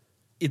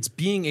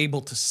being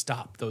able to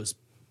stop those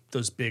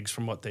bigs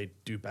from what they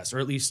do best, or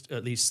at least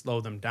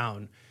slow them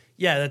down.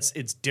 Yeah,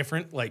 it's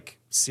different. Like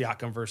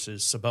Siakam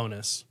versus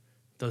Sabonis,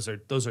 those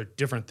are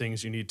different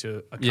things you need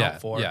to account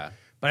for. Yeah.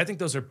 But I think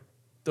those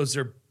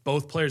are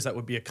both players that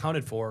would be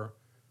accounted for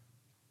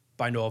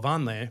by Noah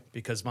Vonleh,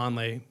 because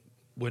Vonleh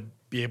would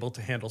be able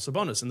to handle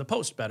Sabonis in the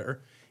post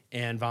better,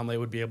 and Vonleh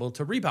would be able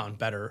to rebound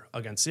better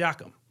against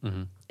Siakam.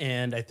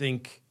 And I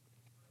think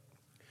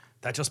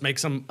that just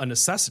makes him a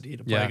necessity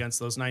to play against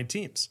those 9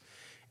 teams.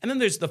 And then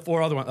there's the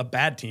 4 other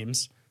bad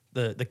teams.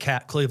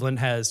 The Cleveland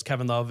has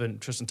Kevin Love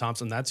and Tristan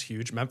Thompson. That's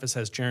huge. Memphis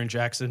has Jaren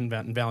Jackson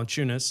and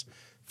Valanciunas.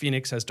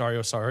 Phoenix has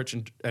Dario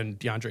Saric and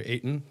DeAndre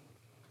Ayton.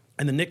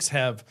 And the Knicks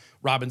have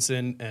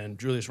Robinson and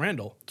Julius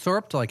Randle. So we're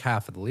up to like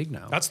half of the league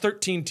now. That's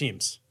 13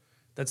 teams.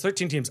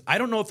 I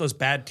don't know if those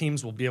bad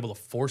teams will be able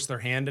to force their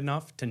hand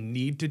enough to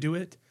need to do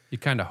it. You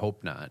kind of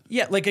hope not.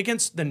 Yeah, like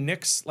against the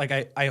Knicks, like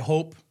I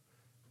hope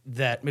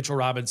that Mitchell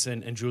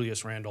Robinson and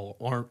Julius Randle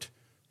aren't.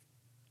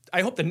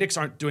 I hope the Knicks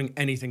aren't doing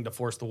anything to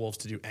force the Wolves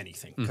to do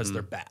anything because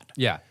they're bad.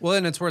 Yeah. Well,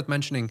 and it's worth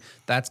mentioning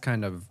that's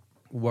kind of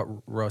what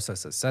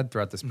Rosas has said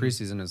throughout this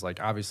preseason is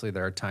like, obviously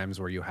there are times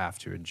where you have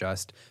to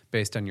adjust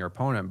based on your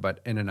opponent,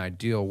 but in an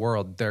ideal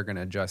world, they're going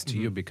to adjust to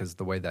you because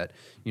the way that,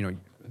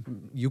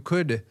 you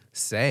could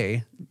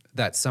say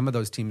that some of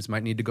those teams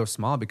might need to go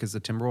small because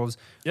the Timberwolves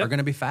are going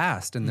to be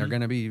fast and they're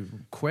going to be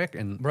quick.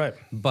 And right.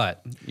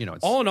 But,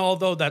 it's all in all,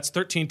 though, that's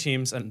 13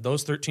 teams. And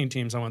those 13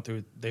 teams I went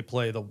through, they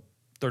play the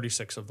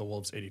 36 of the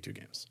Wolves' 82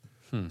 games.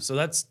 So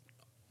that's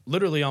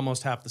literally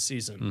almost half the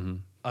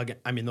season. Again,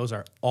 I mean, those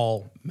are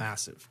all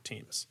massive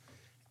teams.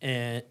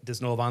 And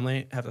does Noah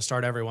Vonleh have to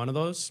start every one of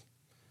those?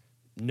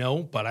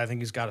 No, but I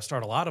think he's got to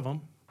start a lot of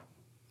them.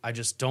 I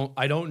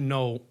don't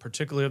know,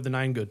 particularly of the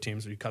 9 good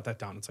teams, if you cut that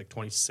down, it's like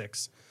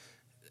 26.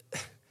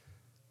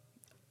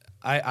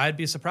 I'd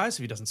be surprised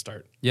if he doesn't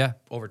start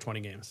over 20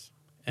 games.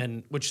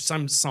 And which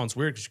sounds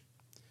weird because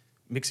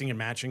mixing and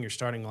matching your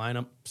starting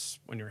lineups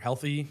when you're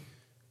healthy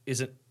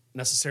isn't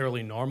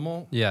necessarily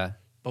normal. Yeah.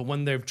 But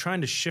when they're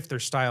trying to shift their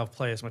style of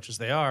play as much as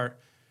they are,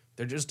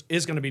 there just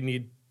is going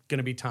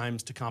to be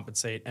times to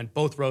compensate. And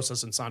both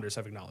Rosas and Saunders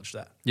have acknowledged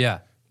that. Yeah.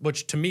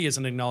 Which to me is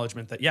an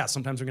acknowledgement that,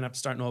 sometimes we're going to have to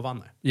start Noah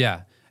Vonleh.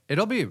 Yeah.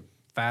 It'll be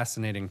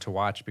fascinating to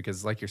watch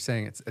because, like you're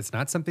saying, it's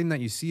not something that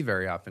you see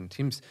very often.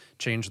 Teams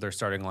change their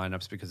starting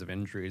lineups because of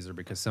injuries or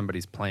because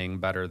somebody's playing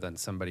better than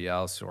somebody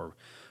else or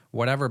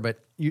whatever.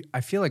 But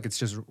I feel like it's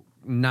just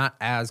not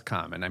as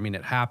common. I mean,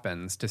 it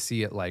happens to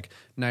see it like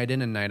night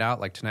in and night out.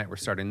 Like tonight, we're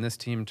starting this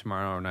team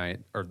tomorrow night,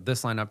 or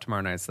this lineup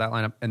tomorrow night. It's that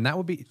lineup, and that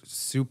would be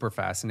super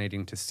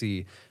fascinating to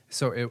see.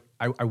 So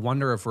I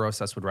wonder if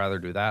Rosas would rather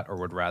do that or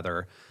would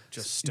rather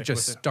just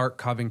start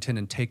Covington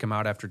and take him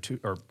out after 2,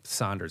 or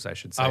Saunders, I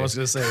should say. I was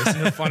going to say,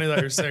 isn't it funny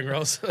that you're saying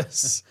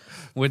Rosas?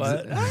 would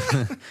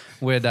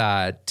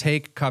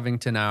take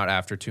Covington out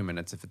after 2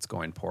 minutes if it's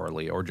going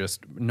poorly, or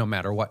just no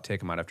matter what,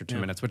 take him out after 2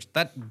 minutes, which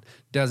that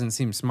doesn't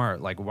seem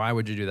smart. Like, why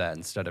would you do that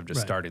instead of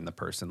just starting the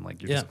person?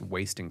 Like, you're just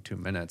wasting 2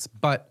 minutes.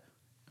 But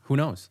who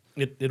knows?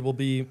 It will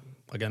be,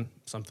 again,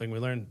 something we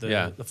learned.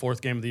 The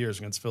 4th game of the year is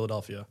against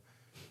Philadelphia,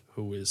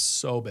 who is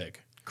so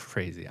big.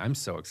 Crazy. I'm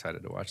so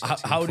excited to watch that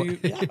team how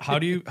play.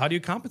 do you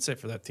compensate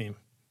for that team?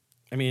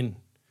 I mean,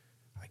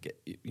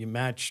 you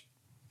match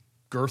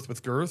girth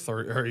with girth, or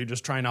are you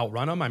just trying to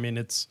outrun them? I mean,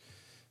 it's.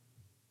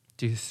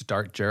 Do you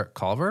start Jarrett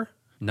Culver,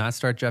 not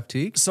start Jeff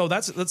Teague? So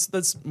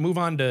let's move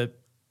on to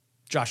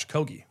Josh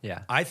Okogie.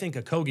 Yeah, I think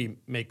Okogie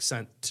makes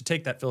sense to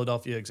take that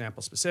Philadelphia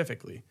example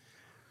specifically.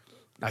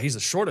 Now he's the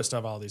shortest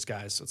of all these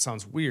guys, so it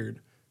sounds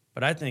weird,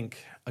 but I think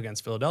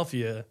against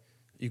Philadelphia,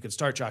 you could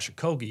start Josh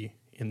Okogie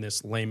in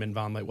this Layman,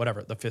 Vonleh,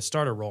 whatever, the 5th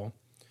starter role.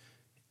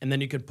 And then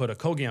you could put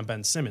Okogie on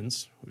Ben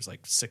Simmons, who's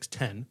like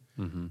 6'10",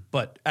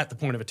 but at the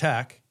point of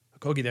attack,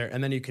 Okogie there,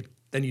 and then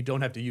you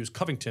don't have to use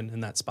Covington in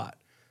that spot.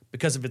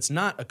 Because if it's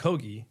not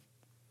Okogie,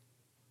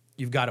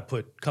 you've got to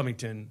put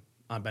Covington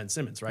on Ben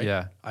Simmons, right?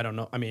 Yeah. I don't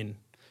know. I mean,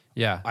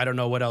 I don't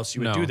know what else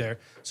you would do there.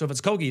 So if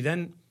it's Okogie,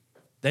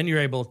 then you're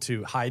able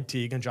to hide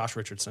Teague and Josh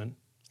Richardson.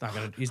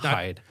 He's not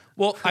hide.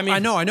 Well, I mean, I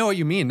know what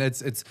you mean.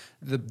 It's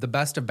the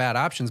best of bad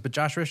options, but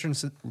Josh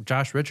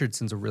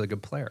Richardson's a really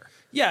good player.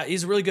 Yeah,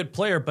 he's a really good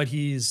player, but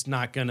he's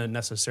not going to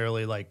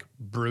necessarily like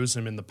bruise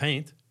him in the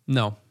paint.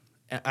 No.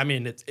 I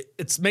mean,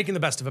 it's making the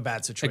best of a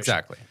bad situation.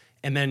 Exactly.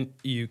 And then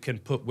you can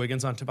put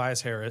Wiggins on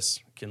Tobias Harris,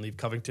 can leave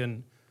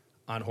Covington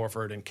on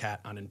Horford and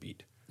Cat on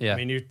Embiid. Yeah. I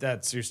mean,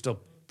 you're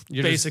still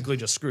basically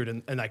just screwed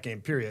in that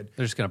game period.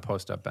 They're just going to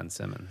post up Ben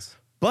Simmons.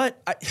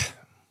 But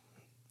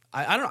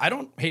I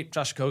don't hate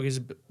Josh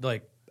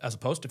Okogie as a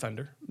post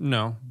defender.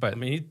 No, but I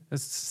mean,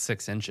 it's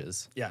 6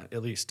 inches. Yeah,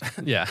 at least.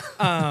 Yeah.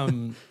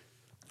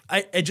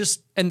 I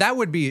just, and that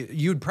would be,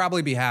 you'd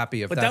probably be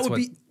happy if but that's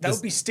that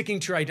would be sticking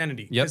to your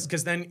identity. Yep.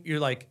 Because then you're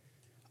like,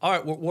 all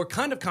right, we're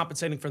kind of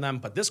compensating for them,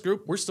 but this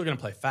group, we're still going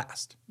to play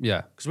fast.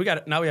 Yeah. Because we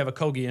have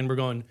Okogie, and we're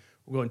going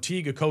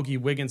Teague, Okogie,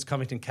 Wiggins,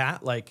 Covington,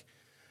 Cat. Like,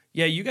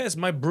 yeah, you guys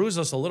might bruise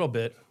us a little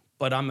bit,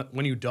 but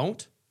when you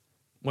don't,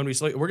 when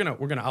we're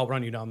gonna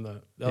outrun you down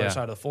the other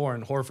side of the floor,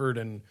 and Horford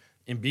and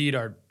Embiid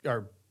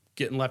are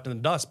getting left in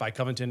the dust by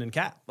Covington and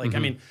Cat. Like, I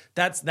mean,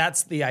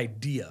 that's the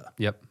idea.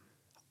 Yep.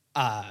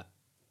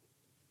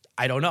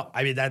 I don't know.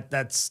 I mean,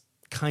 that's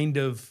kind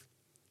of,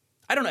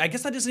 I don't know. I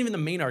guess that isn't even the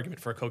main argument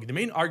for Okogie. The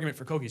main argument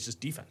for Okogie is just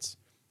defense.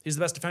 He's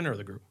the best defender of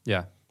the group.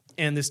 Yeah.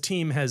 And this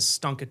team has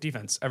stunk at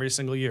defense every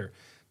single year.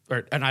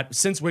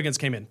 Since Wiggins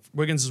came in.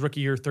 Wiggins'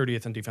 rookie year,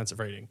 30th in defensive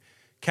rating.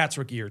 Cat's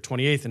rookie year,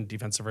 28th in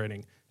defensive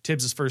rating.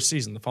 Tibbs' first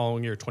season, the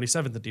following year,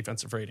 27th in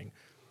defensive rating.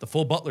 The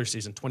full Butler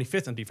season,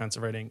 25th in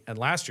defensive rating. And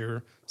last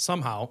year,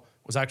 somehow,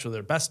 was actually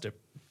their best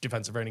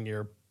defensive rating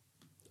year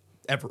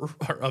ever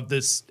of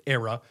this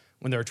era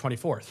when they were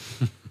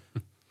 24th.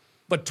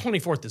 But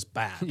 24th is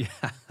bad. Yeah.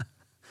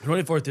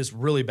 24th is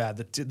really bad.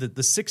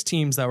 The 6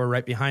 teams that were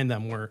right behind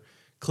them were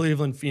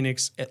Cleveland,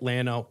 Phoenix,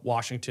 Atlanta,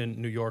 Washington,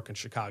 New York, and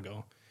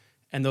Chicago.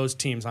 And those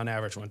teams, on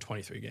average, won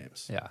 23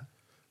 games. Yeah.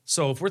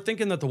 So if we're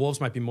thinking that the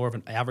Wolves might be more of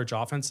an average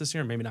offense this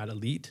year, maybe not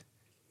elite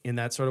in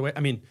that sort of way.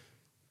 I mean,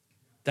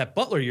 that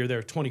Butler year,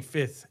 they're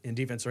 25th in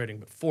defense rating,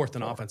 but 4th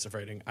in offensive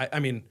rating. I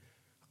mean,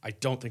 I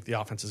don't think the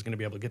offense is going to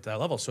be able to get to that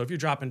level. So if you're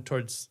dropping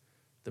towards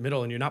the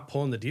middle and you're not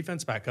pulling the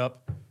defense back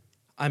up,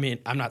 I mean,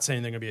 I'm not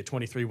saying they're going to be a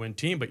 23-win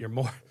team, but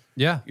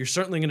you're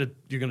certainly going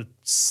to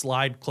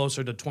slide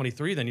closer to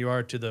 23 than you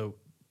are to the,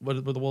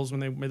 what were the Wolves when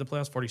they made the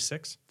playoffs?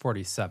 46?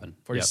 47.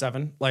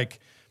 47. Yep. Like,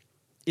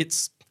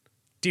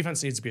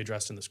 defense needs to be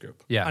addressed in this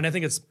group. Yeah. And I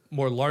think it's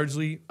more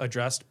largely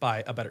addressed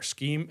by a better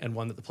scheme and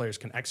one that the players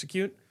can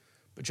execute.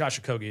 But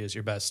Josh Okogie is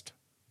your best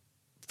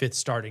fifth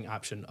starting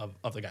option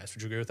of the guys.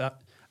 Would you agree with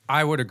that?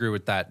 I would agree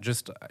with that.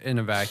 Just in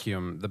a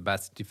vacuum, the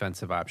best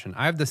defensive option.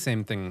 I have the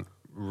same thing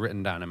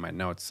written down in my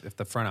notes. If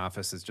the front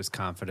office is just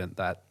confident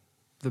that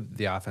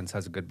the offense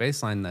has a good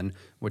baseline, then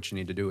what you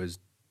need to do is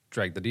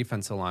drag the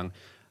defense along.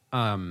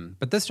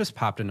 But this just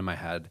popped into my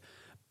head.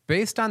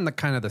 Based on the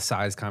kind of the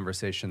size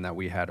conversation that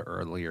we had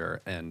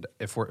earlier, and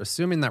if we're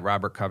assuming that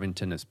Robert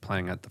Covington is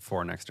playing at the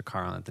 4 next to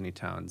Karl Anthony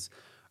Towns,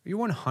 are you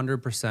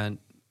 100%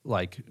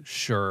 like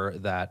sure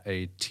that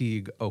a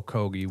Teague,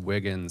 Okogie,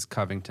 Wiggins,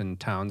 Covington,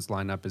 Towns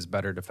lineup is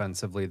better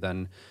defensively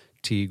than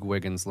Teague,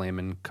 Wiggins,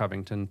 Layman,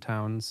 Covington,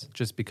 Towns,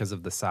 just because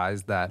of the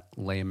size that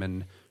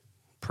Layman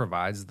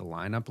provides the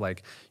lineup?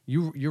 Like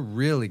you're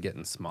really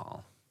getting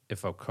small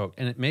if Okogie,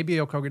 and maybe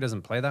Okogie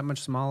doesn't play that much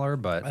smaller,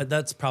 but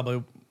That's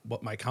probably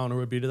what my counter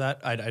would be to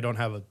that. I don't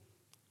have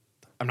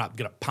I'm not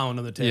gonna pound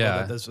on the table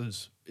that this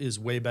is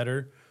way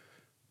better,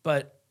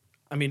 but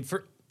I mean,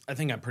 I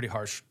think I'm pretty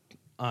harsh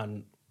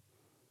on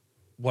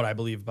what I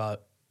believe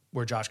about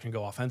where Josh can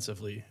go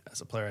offensively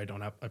as a player.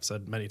 I've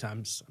said many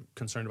times, I'm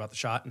concerned about the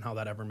shot and how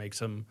that ever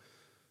makes him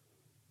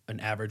an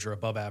average or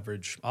above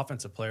average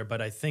offensive player. But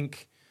I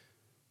think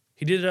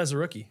he did it as a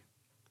rookie.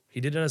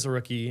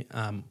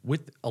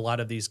 With a lot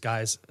of these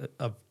guys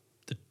of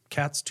the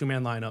Cats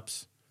 2-man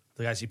lineups,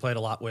 the guys he played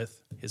a lot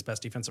with, his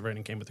best defensive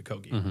rating came with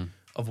Okogie. Mm-hmm.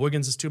 Of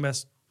Wiggins'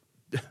 best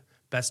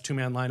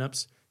 2-man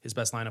lineups, his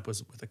best lineup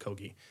was with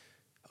Okogie.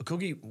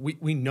 Okogie,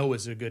 we know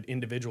is a good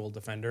individual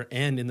defender,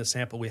 and in the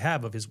sample we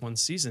have of his one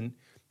season,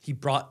 he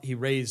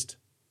raised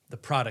the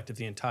product of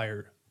the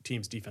entire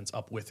team's defense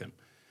up with him.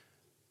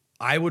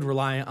 I would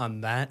rely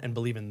on that and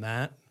believe in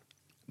that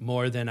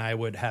more than I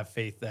would have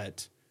faith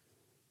that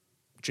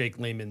Jake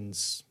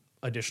Layman's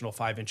additional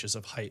 5 inches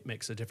of height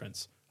makes a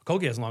difference.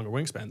 Okogie has a longer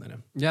wingspan than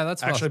him. Yeah,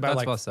 that's actually well, by that's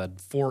like well said.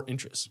 4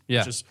 inches, Yeah.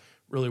 which is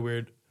really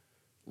weird.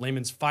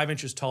 Layman's 5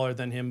 inches taller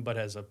than him, but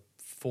has a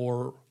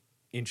 4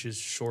 inches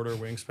shorter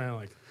wingspan.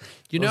 Like,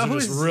 You those know are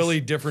just who's- really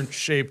different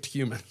shaped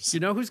humans. you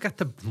know who's got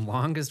the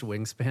longest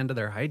wingspan to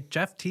their height?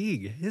 Jeff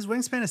Teague. His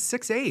wingspan is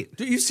 6'8".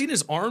 Dude, you've seen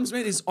his arms,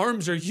 man. His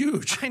arms are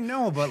huge. I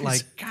know, but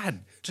like, God,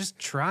 just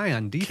try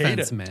on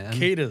defense, man.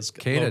 Keita does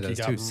got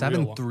too. real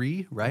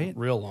 7'3", right?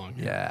 Real long.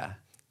 Yeah.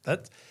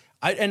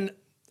 And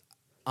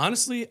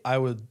honestly,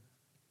 I'd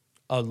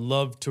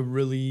love to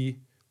really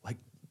like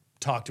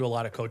talk to a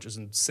lot of coaches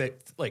and say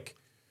like,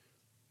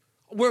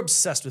 we're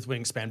obsessed with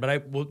wingspan, but I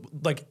will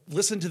like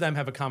listen to them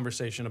have a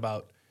conversation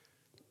about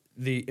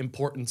the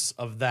importance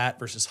of that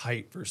versus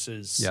height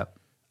versus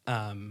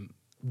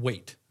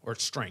weight or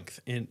strength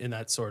in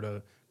that sort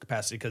of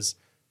capacity. Because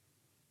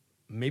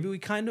maybe we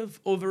kind of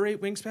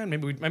overrate wingspan.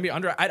 Maybe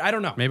under. I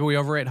don't know. Maybe we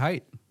overrate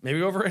height. Maybe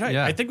we overrate height.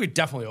 Yeah. I think we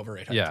definitely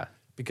overrate height. Yeah.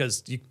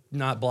 Because you're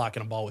not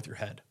blocking a ball with your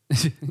head.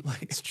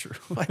 Like, It's true.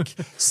 Like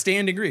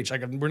standing reach.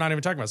 Like we're not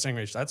even talking about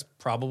standing reach. That's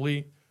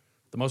probably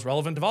the most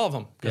relevant of all of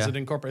them because it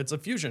incorporates a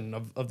fusion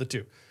of the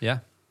two. Yeah.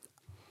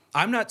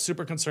 I'm not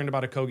super concerned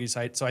about Okogie's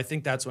height, so I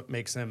think that's what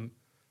makes him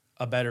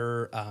a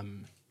better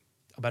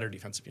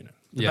defensive unit.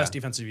 The best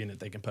defensive unit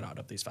they can put out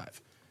of these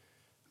five.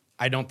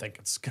 I don't think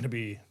it's going to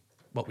be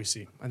what we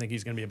see. I think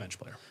he's going to be a bench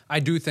player.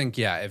 I do think,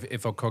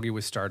 if Okogie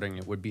was starting,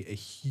 it would be a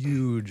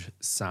huge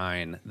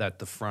sign that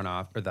the front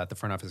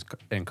office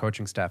and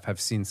coaching staff have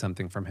seen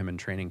something from him in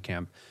training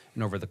camp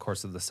and over the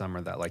course of the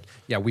summer that, like,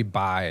 we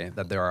buy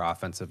that there are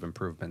offensive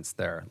improvements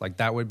there. Like,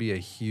 that would be a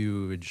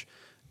huge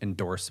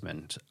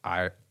endorsement,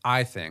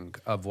 I think,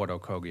 of what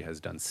Okogie has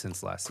done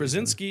since last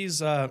season.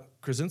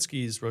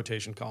 Krasinski's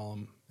rotation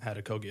column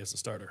had Okogie as the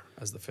starter,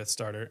 as the fifth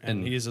starter,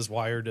 and he's as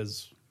wired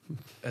as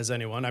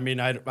anyone. I mean,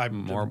 I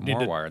more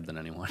wired than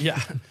anyone.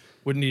 Yeah,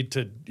 would need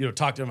to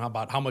talk to him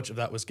about how much of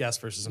that was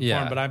guessed versus informed.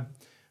 Yeah. But I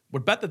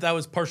would bet that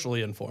was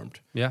partially informed.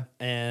 Yeah.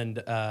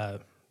 And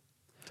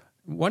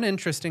one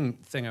interesting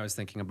thing I was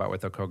thinking about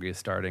with Okogie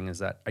starting is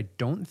that I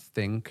don't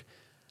think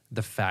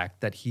the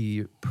fact that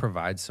he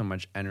provides so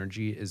much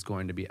energy is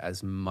going to be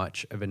as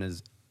much of an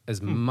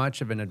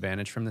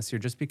advantage from this year,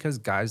 just because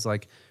guys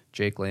like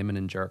Jake Layman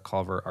and Jarrett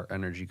Culver are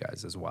energy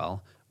guys as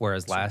well.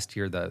 Whereas last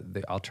year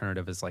the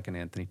alternative is like an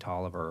Anthony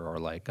Tolliver or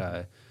like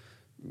a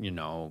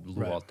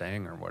Luol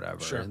Deng or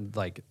whatever. Sure. And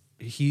like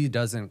he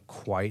doesn't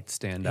quite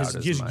stand out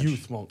as his much.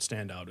 youth won't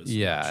stand out as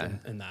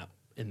much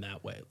in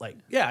that way. Like,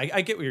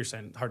 I get what you're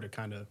saying. Hard to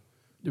kind of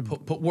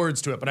put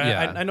words to it, but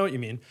I know what you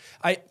mean.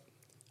 I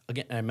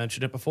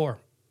mentioned it before.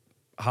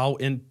 How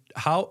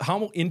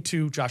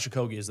into Josh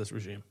Okogie is this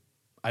regime?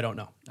 I don't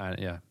know.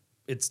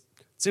 It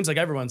seems like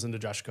everyone's into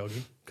Josh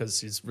Okogie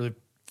because he's really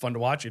fun to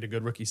watch. He had a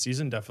good rookie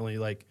season. Definitely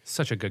like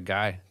Such a good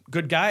guy.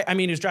 good guy. I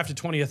mean, he was drafted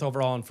 20th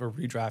overall, and for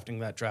redrafting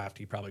that draft,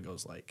 he probably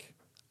goes like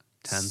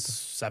 10th,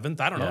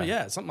 7th. I don't know.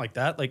 Yeah, something like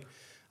that. Like,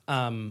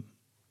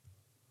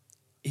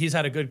 he's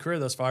had a good career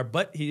thus far,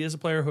 but he is a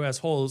player who has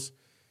holes,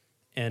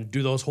 and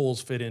do those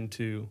holes fit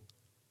into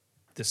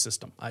this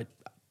system?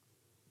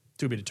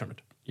 To be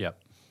determined.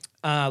 Yep.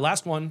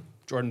 Last one,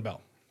 Jordan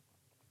Bell.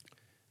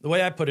 The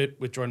way I put it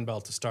with Jordan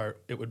Bell to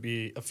start, it would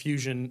be a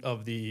fusion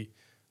of the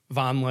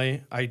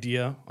Vonleh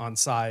idea on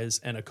size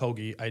and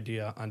Okogie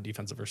idea on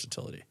defensive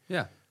versatility.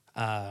 Yeah.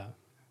 I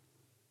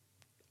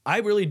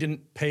really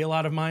didn't pay a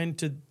lot of mind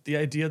to the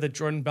idea that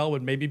Jordan Bell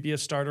would maybe be a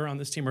starter on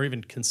this team or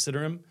even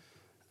consider him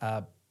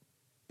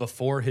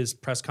before his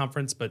press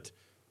conference. But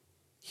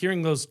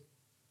hearing those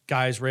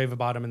guys rave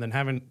about him and then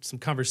having some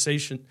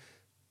conversation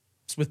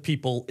with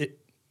people,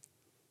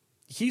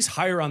 he's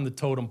higher on the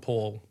totem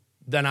pole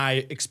than I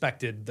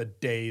expected the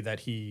day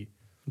that he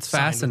It's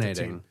signed with the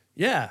fascinating. team.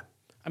 Yeah.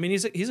 I mean,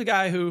 he's a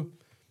guy who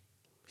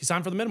he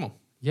signed for the minimum.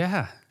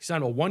 Yeah. He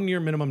signed a 1-year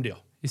minimum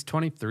deal. He's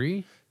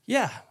 23.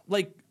 Yeah,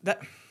 like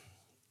that.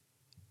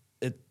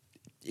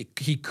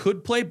 He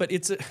could play, but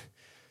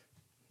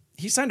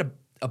he signed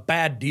a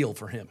bad deal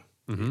for him.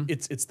 Mm-hmm.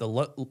 It's the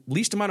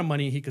least amount of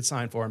money he could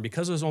sign for him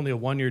because it was only a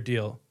 1-year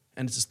deal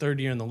and it's his 3rd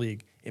year in the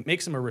league. It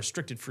makes him a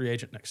restricted free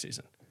agent next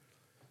season.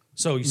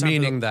 So you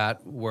Meaning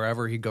that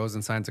wherever he goes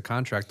and signs a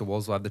contract, the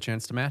Wolves will have the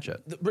chance to match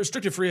it. the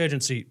restricted free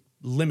agency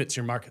limits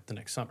your market the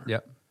next summer.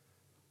 Yep.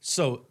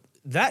 So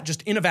that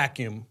just in a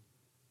vacuum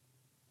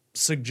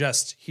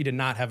suggests he did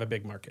not have a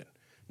big market.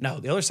 Now,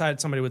 the other side,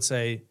 somebody would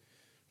say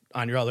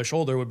on your other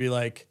shoulder would be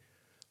like,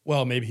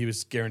 well, maybe he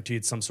was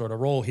guaranteed some sort of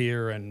role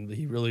here and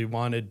he really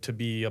wanted to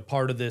be a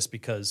part of this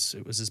because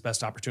it was his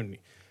best opportunity.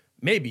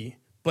 Maybe,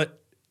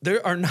 but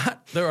there are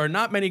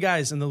not many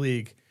guys in the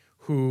league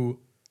who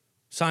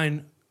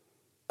sign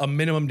a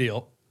minimum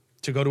deal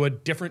to go to a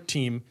different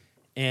team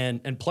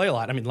and play a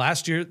lot. I mean,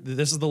 last year,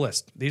 this is the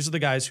list. These are the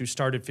guys who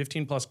started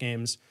 15-plus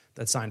games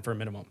that signed for a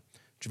minimum.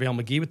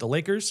 JaVale McGee with the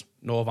Lakers,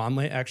 Noah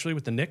Vonleh actually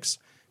with the Knicks,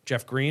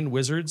 Jeff Green,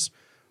 Wizards,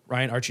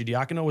 Ryan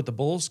Arcidiacono with the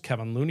Bulls,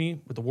 Kevin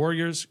Looney with the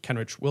Warriors,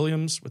 Kenrich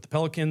Williams with the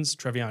Pelicans,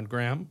 Trevion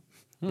Graham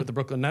with the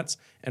Brooklyn Nets,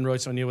 and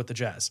Royce O'Neal with the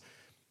Jazz.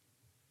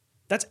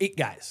 That's 8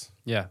 guys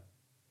Yeah.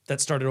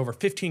 that started over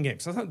 15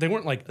 games. They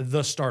weren't like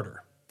the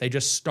starter. They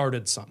just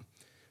started some.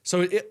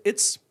 So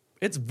it's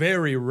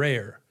very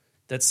rare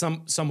that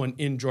someone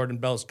in Jordan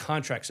Bell's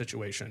contract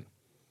situation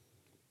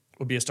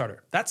would be a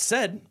starter. That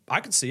said, I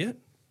could see it.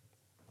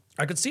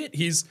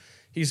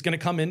 He's going to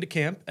come into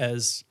camp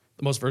as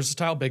the most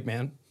versatile big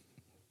man.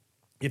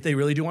 If they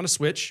really do want to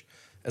switch,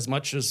 as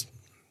much as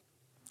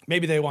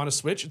maybe they want to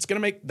switch, it's going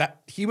to make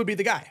that he would be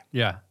the guy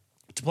Yeah.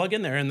 to plug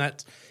in there. And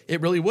that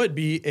it really would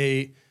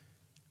be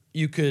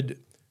you could,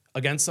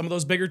 against some of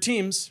those bigger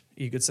teams,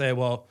 you could say,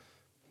 well,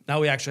 now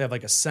we actually have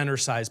like a center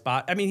size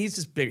body. I mean, he's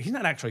just big. He's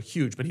not actually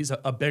huge, but he's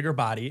a bigger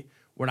body.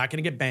 We're not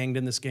going to get banged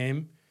in this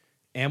game.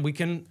 And we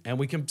can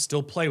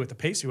still play with the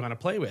pace we want to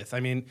play with. I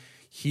mean,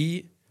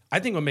 I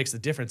think what makes the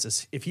difference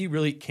is if he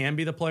really can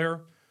be the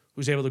player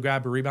who's able to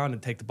grab a rebound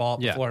and take the ball up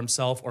the floor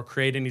himself or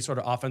create any sort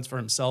of offense for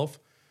himself,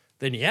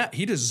 then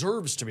he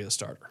deserves to be the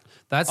starter.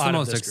 That's the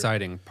most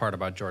exciting part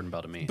about Jordan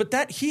Bell to me.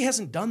 But he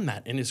hasn't done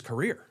that in his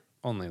career.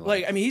 Only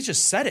like I mean, he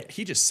just said it.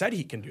 He just said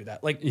he can do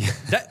that. Like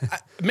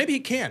that. Maybe he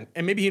can,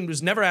 and maybe he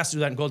was never asked to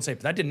do that in Golden State.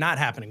 But that did not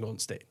happen in Golden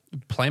State.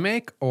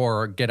 Playmake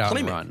or get out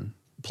and run?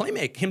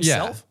 Playmake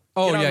himself.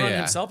 Yeah. Oh, get out and yeah. run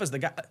himself as the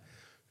guy.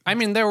 I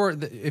mean, there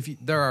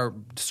are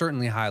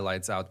certainly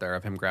highlights out there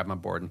of him grabbing a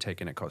board and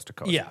taking it coast to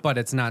coast. Yeah. But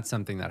it's not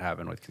something that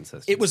happened with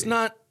consistency. It was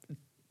not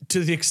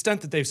to the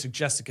extent that they've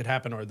suggested could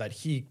happen, or that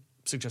he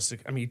suggested.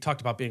 I mean, he talked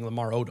about being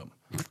Lamar Odom.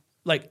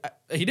 Like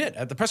he did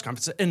at the press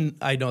conference, and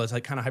I know it's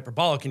like kind of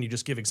hyperbolic, and you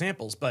just give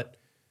examples, but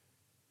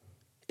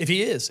if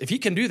he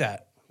can do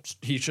that,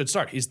 he should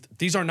start.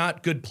 These are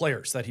not good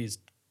players that he's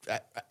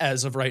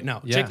as of right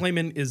now. Yeah. Jake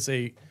Layman is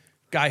a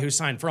guy who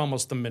signed for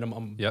almost the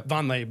minimum. Yep.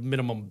 Vonleh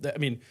minimum. I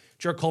mean,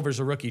 Jarrett Culver's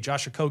a rookie.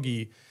 Josh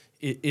Okogie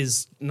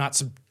is not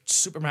some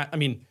superman. I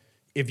mean,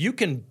 if you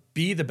can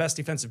be the best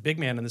defensive big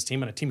man in this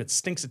team and a team that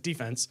stinks at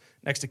defense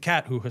next to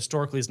Cat, who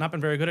historically has not been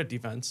very good at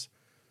defense,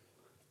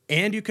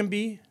 and you can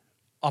be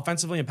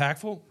offensively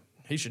impactful,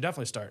 he should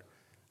definitely start.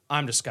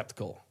 I'm just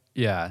skeptical.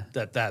 Yeah.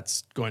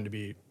 That's going to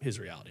be his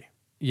reality.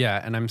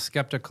 Yeah, and I'm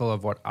skeptical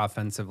of what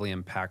offensively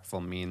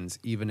impactful means,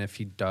 even if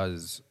he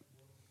does.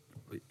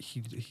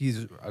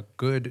 He's a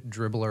good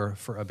dribbler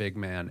for a big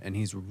man, and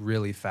he's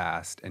really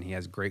fast, and he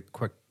has great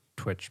quick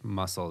twitch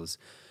muscles.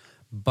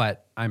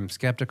 But I'm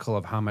skeptical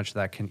of how much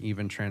that can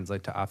even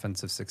translate to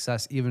offensive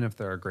success, even if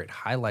there are great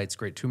highlights,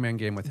 great two-man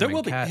game with him. There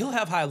will be. He'll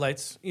have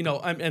highlights,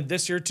 and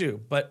this year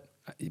too. But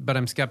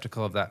I'm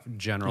skeptical of that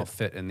general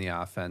fit in the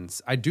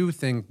offense. I do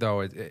think,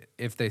 though,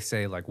 if they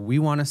say, like, we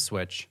want to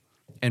switch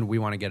and we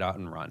want to get out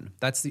and run,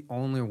 that's the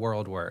only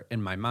world where,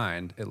 in my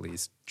mind, at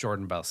least,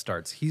 Jordan Bell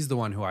starts. He's the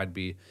one who I'd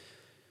be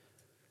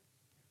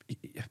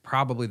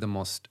probably the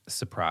most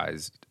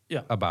surprised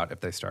about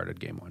if they started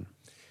game one.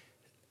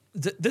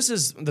 This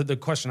is the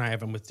question I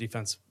have with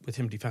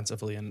him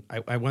defensively, and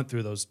I went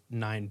through those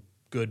 9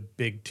 good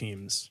big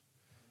teams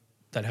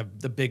that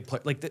have the big play.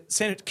 Like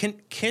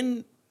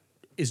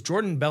is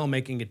Jordan Bell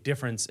making a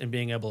difference in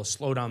being able to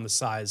slow down the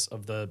size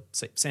of the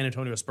San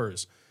Antonio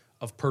Spurs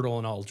of Pirtle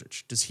and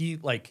Aldridge? Is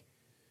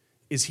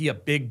he a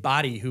big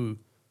body who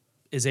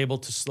is able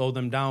to slow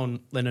them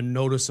down in a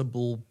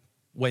noticeable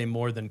way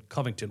more than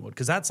Covington would?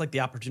 Because that's like the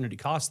opportunity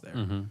cost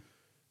there.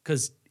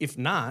 Because if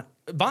not,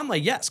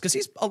 Vonleh, yes, because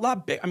he's a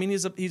lot big. I mean,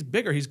 he's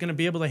bigger. He's going to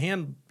be able to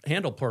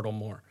handle Pirtle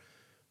more.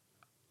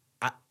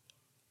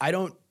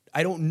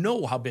 I don't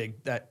know how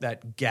big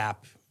that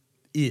gap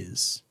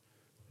is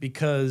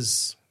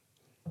because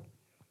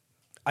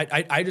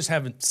I just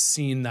haven't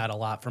seen that a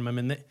lot from him.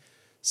 And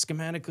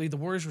schematically, the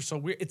Warriors were so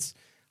weird.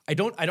 I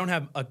don't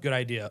have a good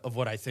idea of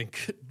what I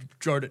think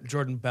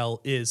Jordan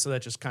Bell is, so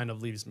that just kind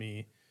of leaves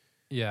me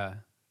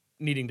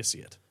needing to see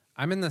it.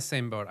 I'm in the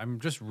same boat. I'm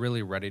just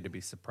really ready to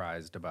be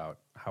surprised about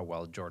how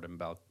well Jordan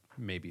Bell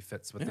maybe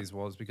fits with these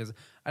Wolves, because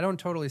I don't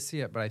totally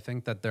see it, but I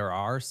think that there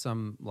are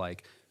some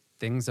like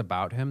things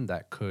about him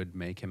that could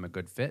make him a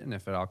good fit, and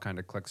if it all kind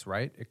of clicks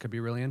right, it could be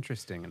really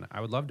interesting, and I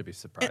would love to be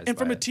surprised. And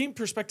from by a team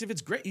perspective,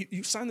 it's great.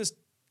 You sign this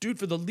dude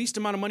for the least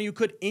amount of money you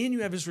could, and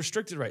you have his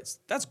restricted rights.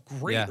 That's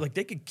great. Yeah. Like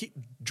they could keep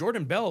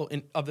Jordan Bell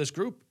of this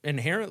group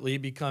inherently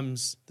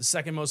becomes the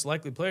second most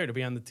likely player to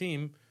be on the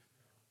team.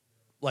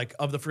 Like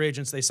of the free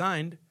agents they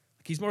signed,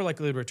 he's more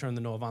likely to return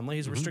than Noah Vonleh.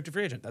 He's a restricted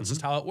free agent. That's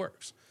just how it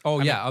works. Oh,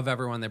 I mean, of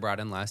everyone they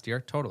brought in last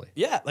year, totally.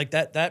 Yeah, like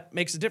that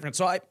makes a difference.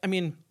 So I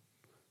mean,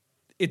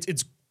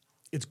 it's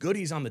good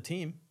he's on the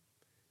team.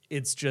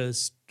 It's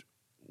just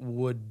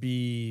would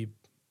be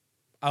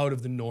out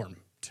of the norm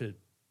to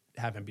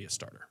have him be a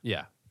starter.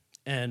 Yeah.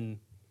 And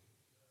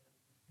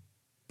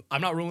I'm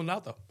not ruling it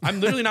out, though.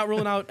 I'm literally not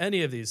ruling out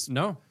any of these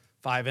No.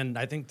 5. And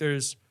I think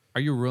there's...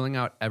 Are you ruling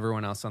out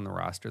everyone else on the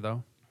roster,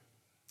 though?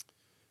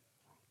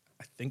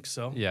 I think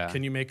so. Yeah.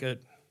 Can you make a...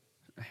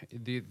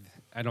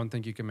 I don't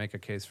think you can make a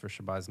case for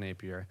Shabazz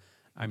Napier.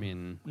 I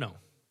mean... No.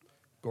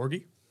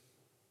 Gorgie?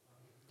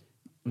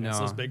 No. It's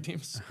those big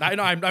teams. I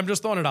know. I'm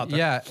just throwing it out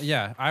there.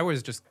 Yeah. I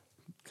was just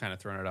kind of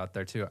throwing it out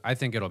there, too. I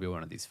think it'll be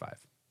one of these 5.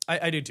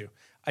 I do, too.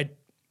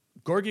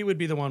 Gorgie would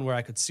be the one where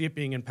I could see it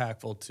being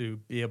impactful to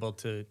be able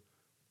to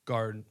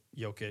guard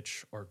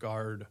Jokic or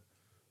guard,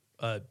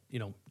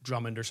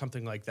 Drummond or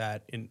something like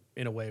that in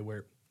a way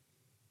where,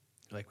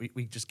 like,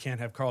 we just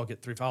can't have Karl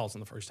get 3 fouls in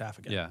the first half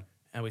again. Yeah.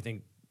 And we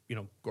think,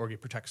 Gorgie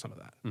protects some of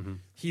that. Mm-hmm.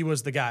 He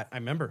was the guy. I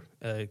remember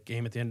a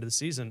game at the end of the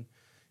season,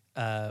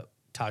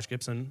 Taj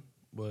Gibson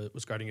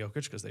was guarding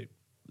Jokic because it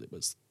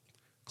was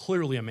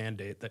clearly a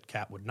mandate that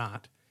Cat would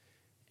not.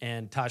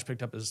 And Taj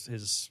picked up his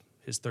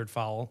 3rd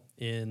foul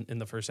in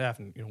the first half,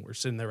 and we're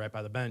sitting there right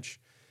by the bench,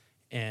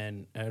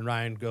 and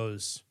Ryan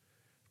goes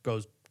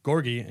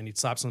Gorgie, and he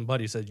slaps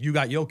somebody. He said, "You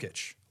got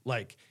Jokic,"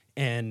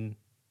 and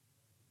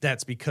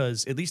that's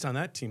because at least on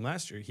that team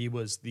last year, he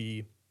was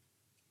the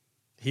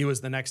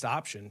next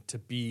option to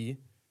be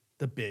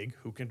the big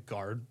who can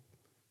guard.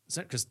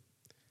 Because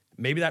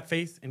maybe that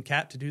faith in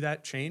Cat to do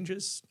that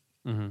changes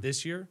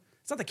this year.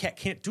 It's not that Cat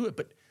can't do it,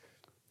 but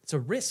it's a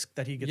risk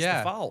that he gets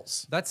the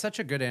fouls. That's such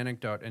a good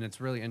anecdote, and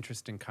it's really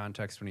interesting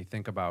context when you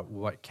think about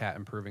what Cat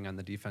improving on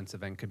the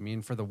defensive end could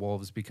mean for the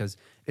Wolves, because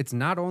it's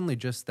not only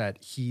just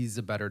that he's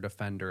a better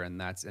defender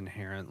and that's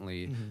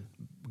inherently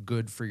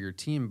good for your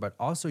team, but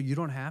also you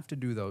don't have to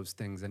do those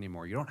things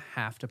anymore. You don't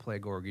have to play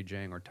Gorgie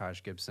Jang or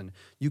Taj Gibson.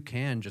 You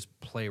can just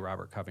play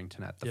Robert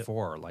Covington at the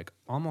 4 like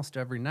almost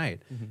every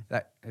night.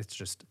 That it's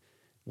just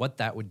what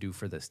that would do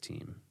for this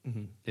team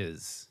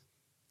is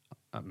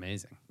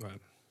amazing.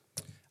 Right.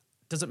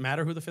 Does it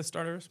matter who the 5th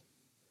starter is?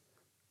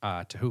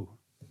 To who?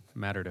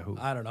 Matter to who?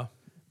 I don't know.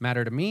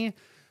 Matter to me?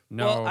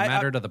 No. Well,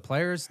 matter to the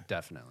players?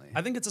 Definitely.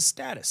 I think it's a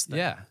status thing.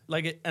 Yeah.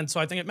 And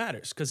so I think it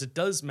matters because it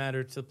does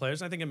matter to the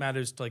players. And I think it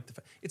matters to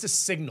it's a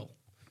signal,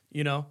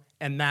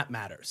 and that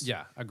matters.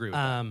 Yeah, agree with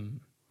that.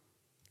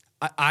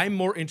 I'm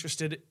more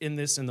interested in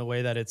this in the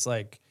way that it's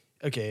like,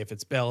 okay, if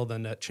it's Bell,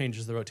 then that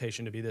changes the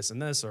rotation to be this and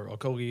this, or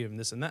Okogie and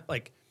this and that.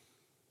 Like,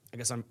 I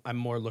guess I'm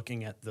more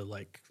looking at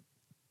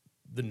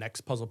the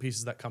next puzzle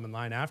pieces that come in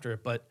line after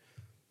it, but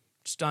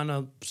just on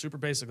a super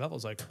basic level,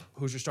 it's like,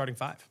 who's your starting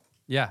 5?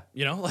 Yeah.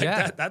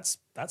 That's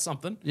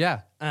something.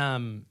 Yeah.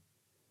 And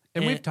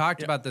we've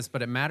talked yeah. about this,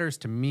 but it matters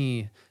to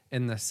me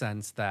in the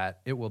sense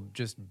that it will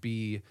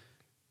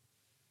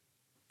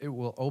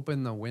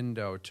open the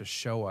window to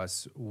show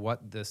us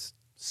what this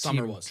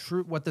Summer team was.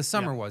 What the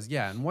summer was.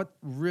 Yeah. And what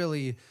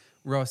really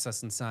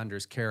Rosas and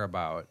Saunders care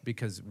about,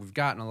 because we've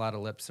gotten a lot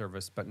of lip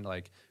service, but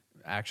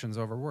actions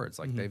over words,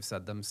 they've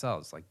said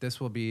themselves. This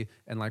will be,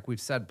 and like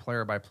we've said,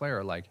 player by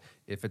player,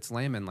 if it's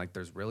Layman,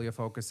 there's really a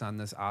focus on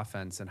this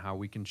offense and how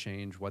we can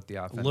change what the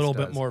offense a little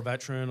does. bit more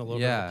veteran, a little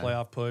bit of a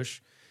playoff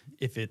push.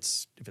 If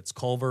it's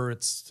Culver,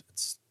 it's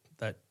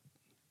that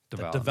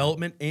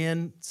development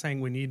and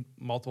saying we need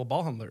multiple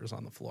ball handlers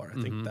on the floor.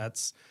 I think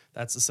that's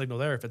the signal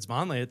there. If it's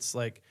Vonleh, it's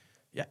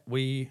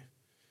we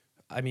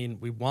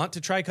want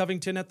to try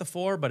Covington at the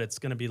 4, but it's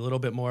going to be a little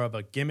bit more of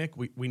a gimmick.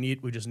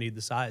 We just need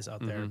the size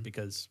out there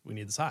because we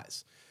need the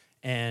size.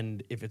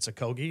 And if it's a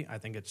Kogi, I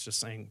think it's just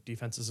saying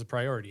defense is a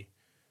priority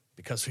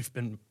because we've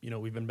been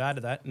bad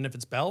at that. And if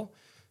it's Bell,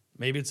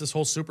 maybe it's this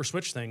whole super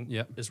switch thing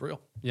is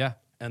real. Yeah.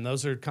 And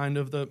those are kind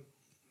of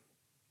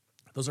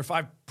those are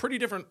 5 pretty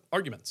different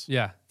arguments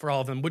for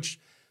all of them, which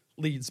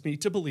leads me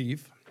to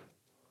believe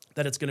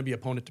that it's going to be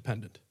opponent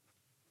dependent,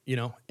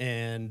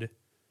 and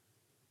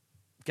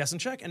guess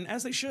and check, and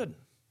as they should.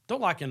 Don't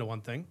lock into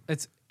one thing.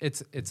 It's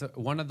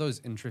one of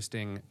those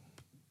interesting,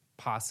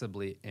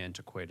 possibly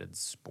antiquated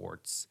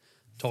sports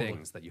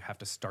things that you have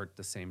to start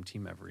the same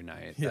team every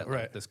night. Yeah, that,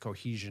 like, this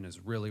cohesion is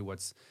really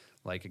what's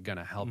like going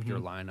to help your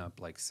lineup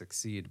like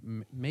succeed.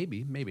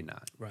 Maybe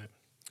not. Right.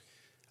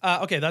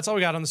 Okay, that's all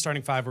we got on the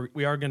starting five.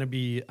 We are going to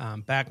be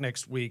back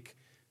next week,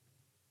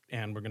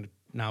 and we're going to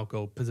now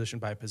go position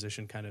by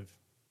position, kind of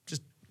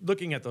just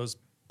looking at those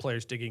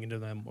players, digging into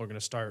them. We're going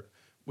to start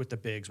with the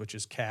bigs, which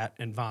is Kat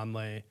and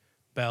Vonleh,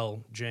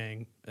 Bell,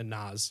 Jang, and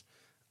Nas.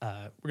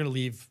 We're going to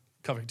leave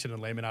Covington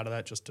and Lehman out of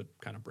that just to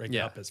kind of break it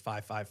up as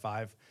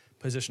 5-5-5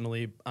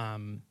 positionally.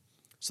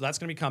 So that's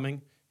going to be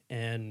coming.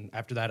 And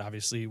after that,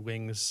 obviously,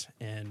 wings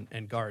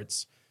and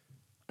guards.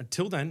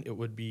 Until then, it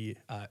would be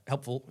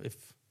helpful if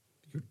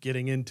you're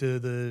getting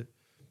into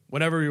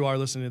whenever you are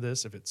listening to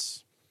this, if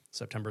it's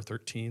September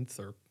 13th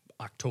or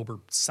October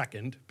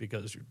 2nd,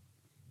 because you're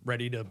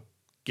ready to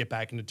get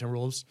back into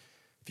Timberwolves,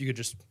 if you could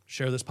just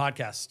share this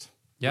podcast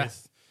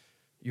with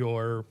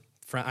your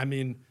friend. I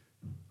mean,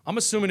 I'm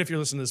assuming if you're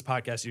listening to this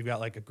podcast, you've got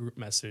like a group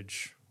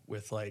message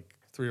with like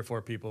 3 or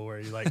 4 people where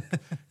you like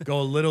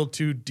go a little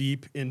too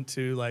deep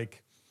into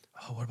like,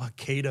 oh, what about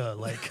Kada?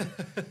 Like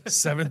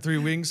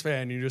 7-3 Wings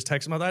fan. You just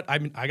text them about that. I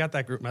mean, I got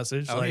that group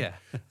message. Oh, like,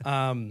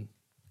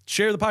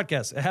 share the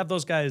podcast. Have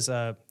those guys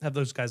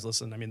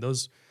listen. I mean,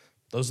 those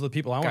are the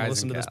people I want to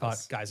listen to this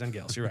podcast. Guys and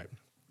gals. You're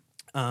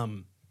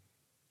right.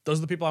 Those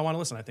are the people I want to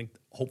listen. I think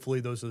hopefully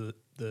those are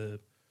the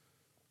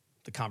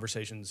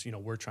conversations,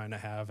 we're trying to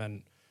have.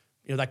 And,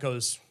 that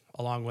goes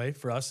a long way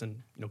for us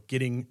and,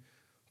 getting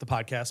the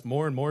podcast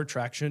more and more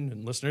traction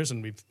and listeners.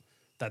 And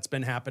that's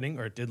been happening,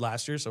 or it did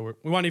last year. So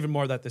we want even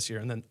more of that this year.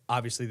 And then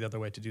obviously the other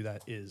way to do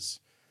that is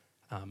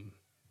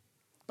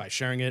by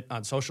sharing it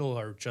on social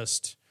or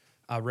just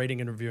rating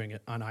and reviewing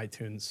it on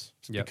iTunes.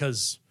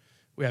 Because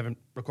we haven't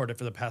recorded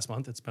for the past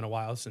month. It's been a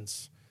while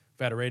since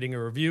we've had a rating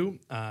or review.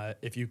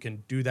 If you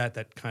can do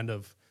that kind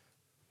of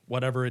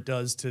whatever it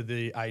does to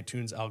the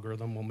iTunes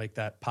algorithm will make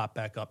that pop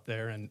back up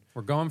there. And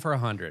we're going for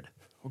 100.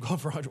 We're going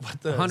for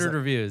 100. 100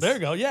 reviews. There you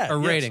go. Yeah. Or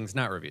ratings,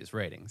 not reviews.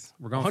 Ratings.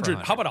 We're going 100. for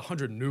 100. How about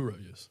 100 new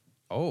reviews?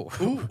 Oh.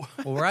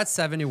 Well, we're at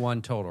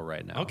 71 total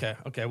right now.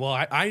 Okay.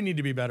 Well, I need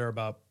to be better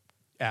about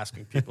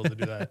asking people to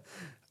do that.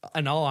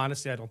 In all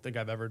honesty, I don't think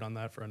I've ever done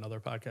that for another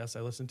podcast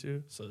I listen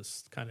to, so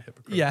it's kind of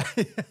hypocritical. Yeah.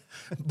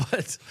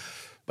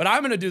 But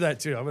I'm gonna do that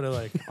too.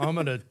 I'm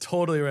gonna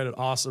totally write an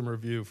awesome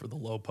review for the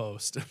low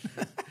post.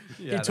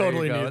 Yeah, he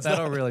totally needs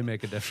that'll really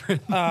make a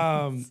difference.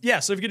 So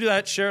if you could do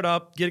that, share it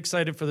up, get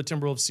excited for the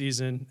Timberwolves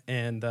season,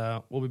 and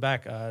we'll be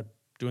back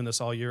doing this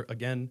all year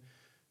again.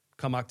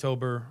 Come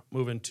October,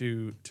 moving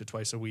to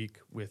twice a week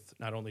with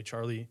not only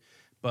Charlie,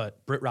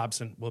 but Britt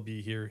Robson will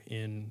be here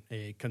in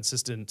a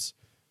consistent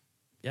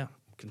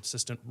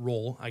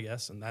role, I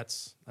guess, and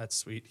that's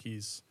sweet.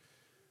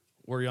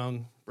 We're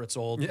young, Britt's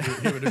old.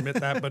 He would admit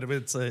that, but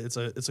it's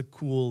a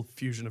cool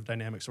fusion of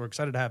dynamics. So we're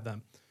excited to have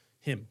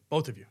him,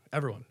 both of you,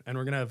 everyone, and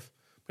we're gonna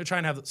try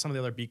and have some of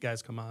the other beat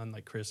guys come on,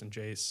 like Chris and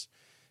Jace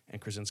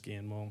and Krasinski,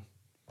 and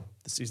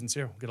the season's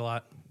here. We'll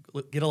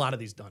get a lot of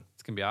these done.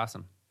 It's gonna be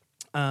awesome.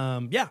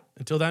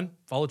 Until then,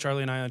 follow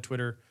Charlie and I on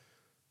Twitter.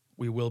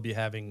 We will be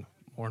having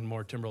more and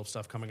more Timberwolves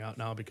stuff coming out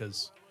now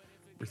because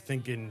we're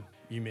thinking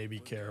you maybe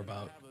care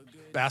about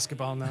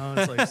basketball now.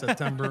 It's like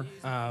September.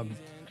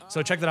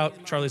 So check that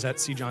out. Charlie's at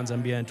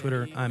CJohnsNBA on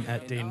Twitter. I'm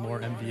at Dane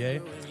Moore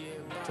MBA.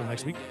 Until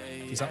next week,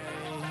 peace out.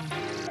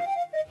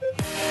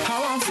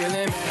 How I'm feeling,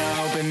 man, I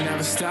hope it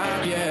never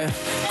stop, yeah.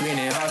 Green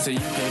and hot so you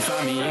can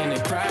find me in the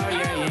crowd,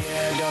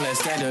 yeah. Don't let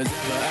standards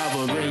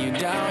ever bring you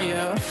down,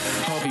 yeah.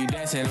 Hope you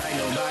dancing like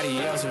nobody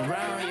else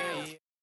around.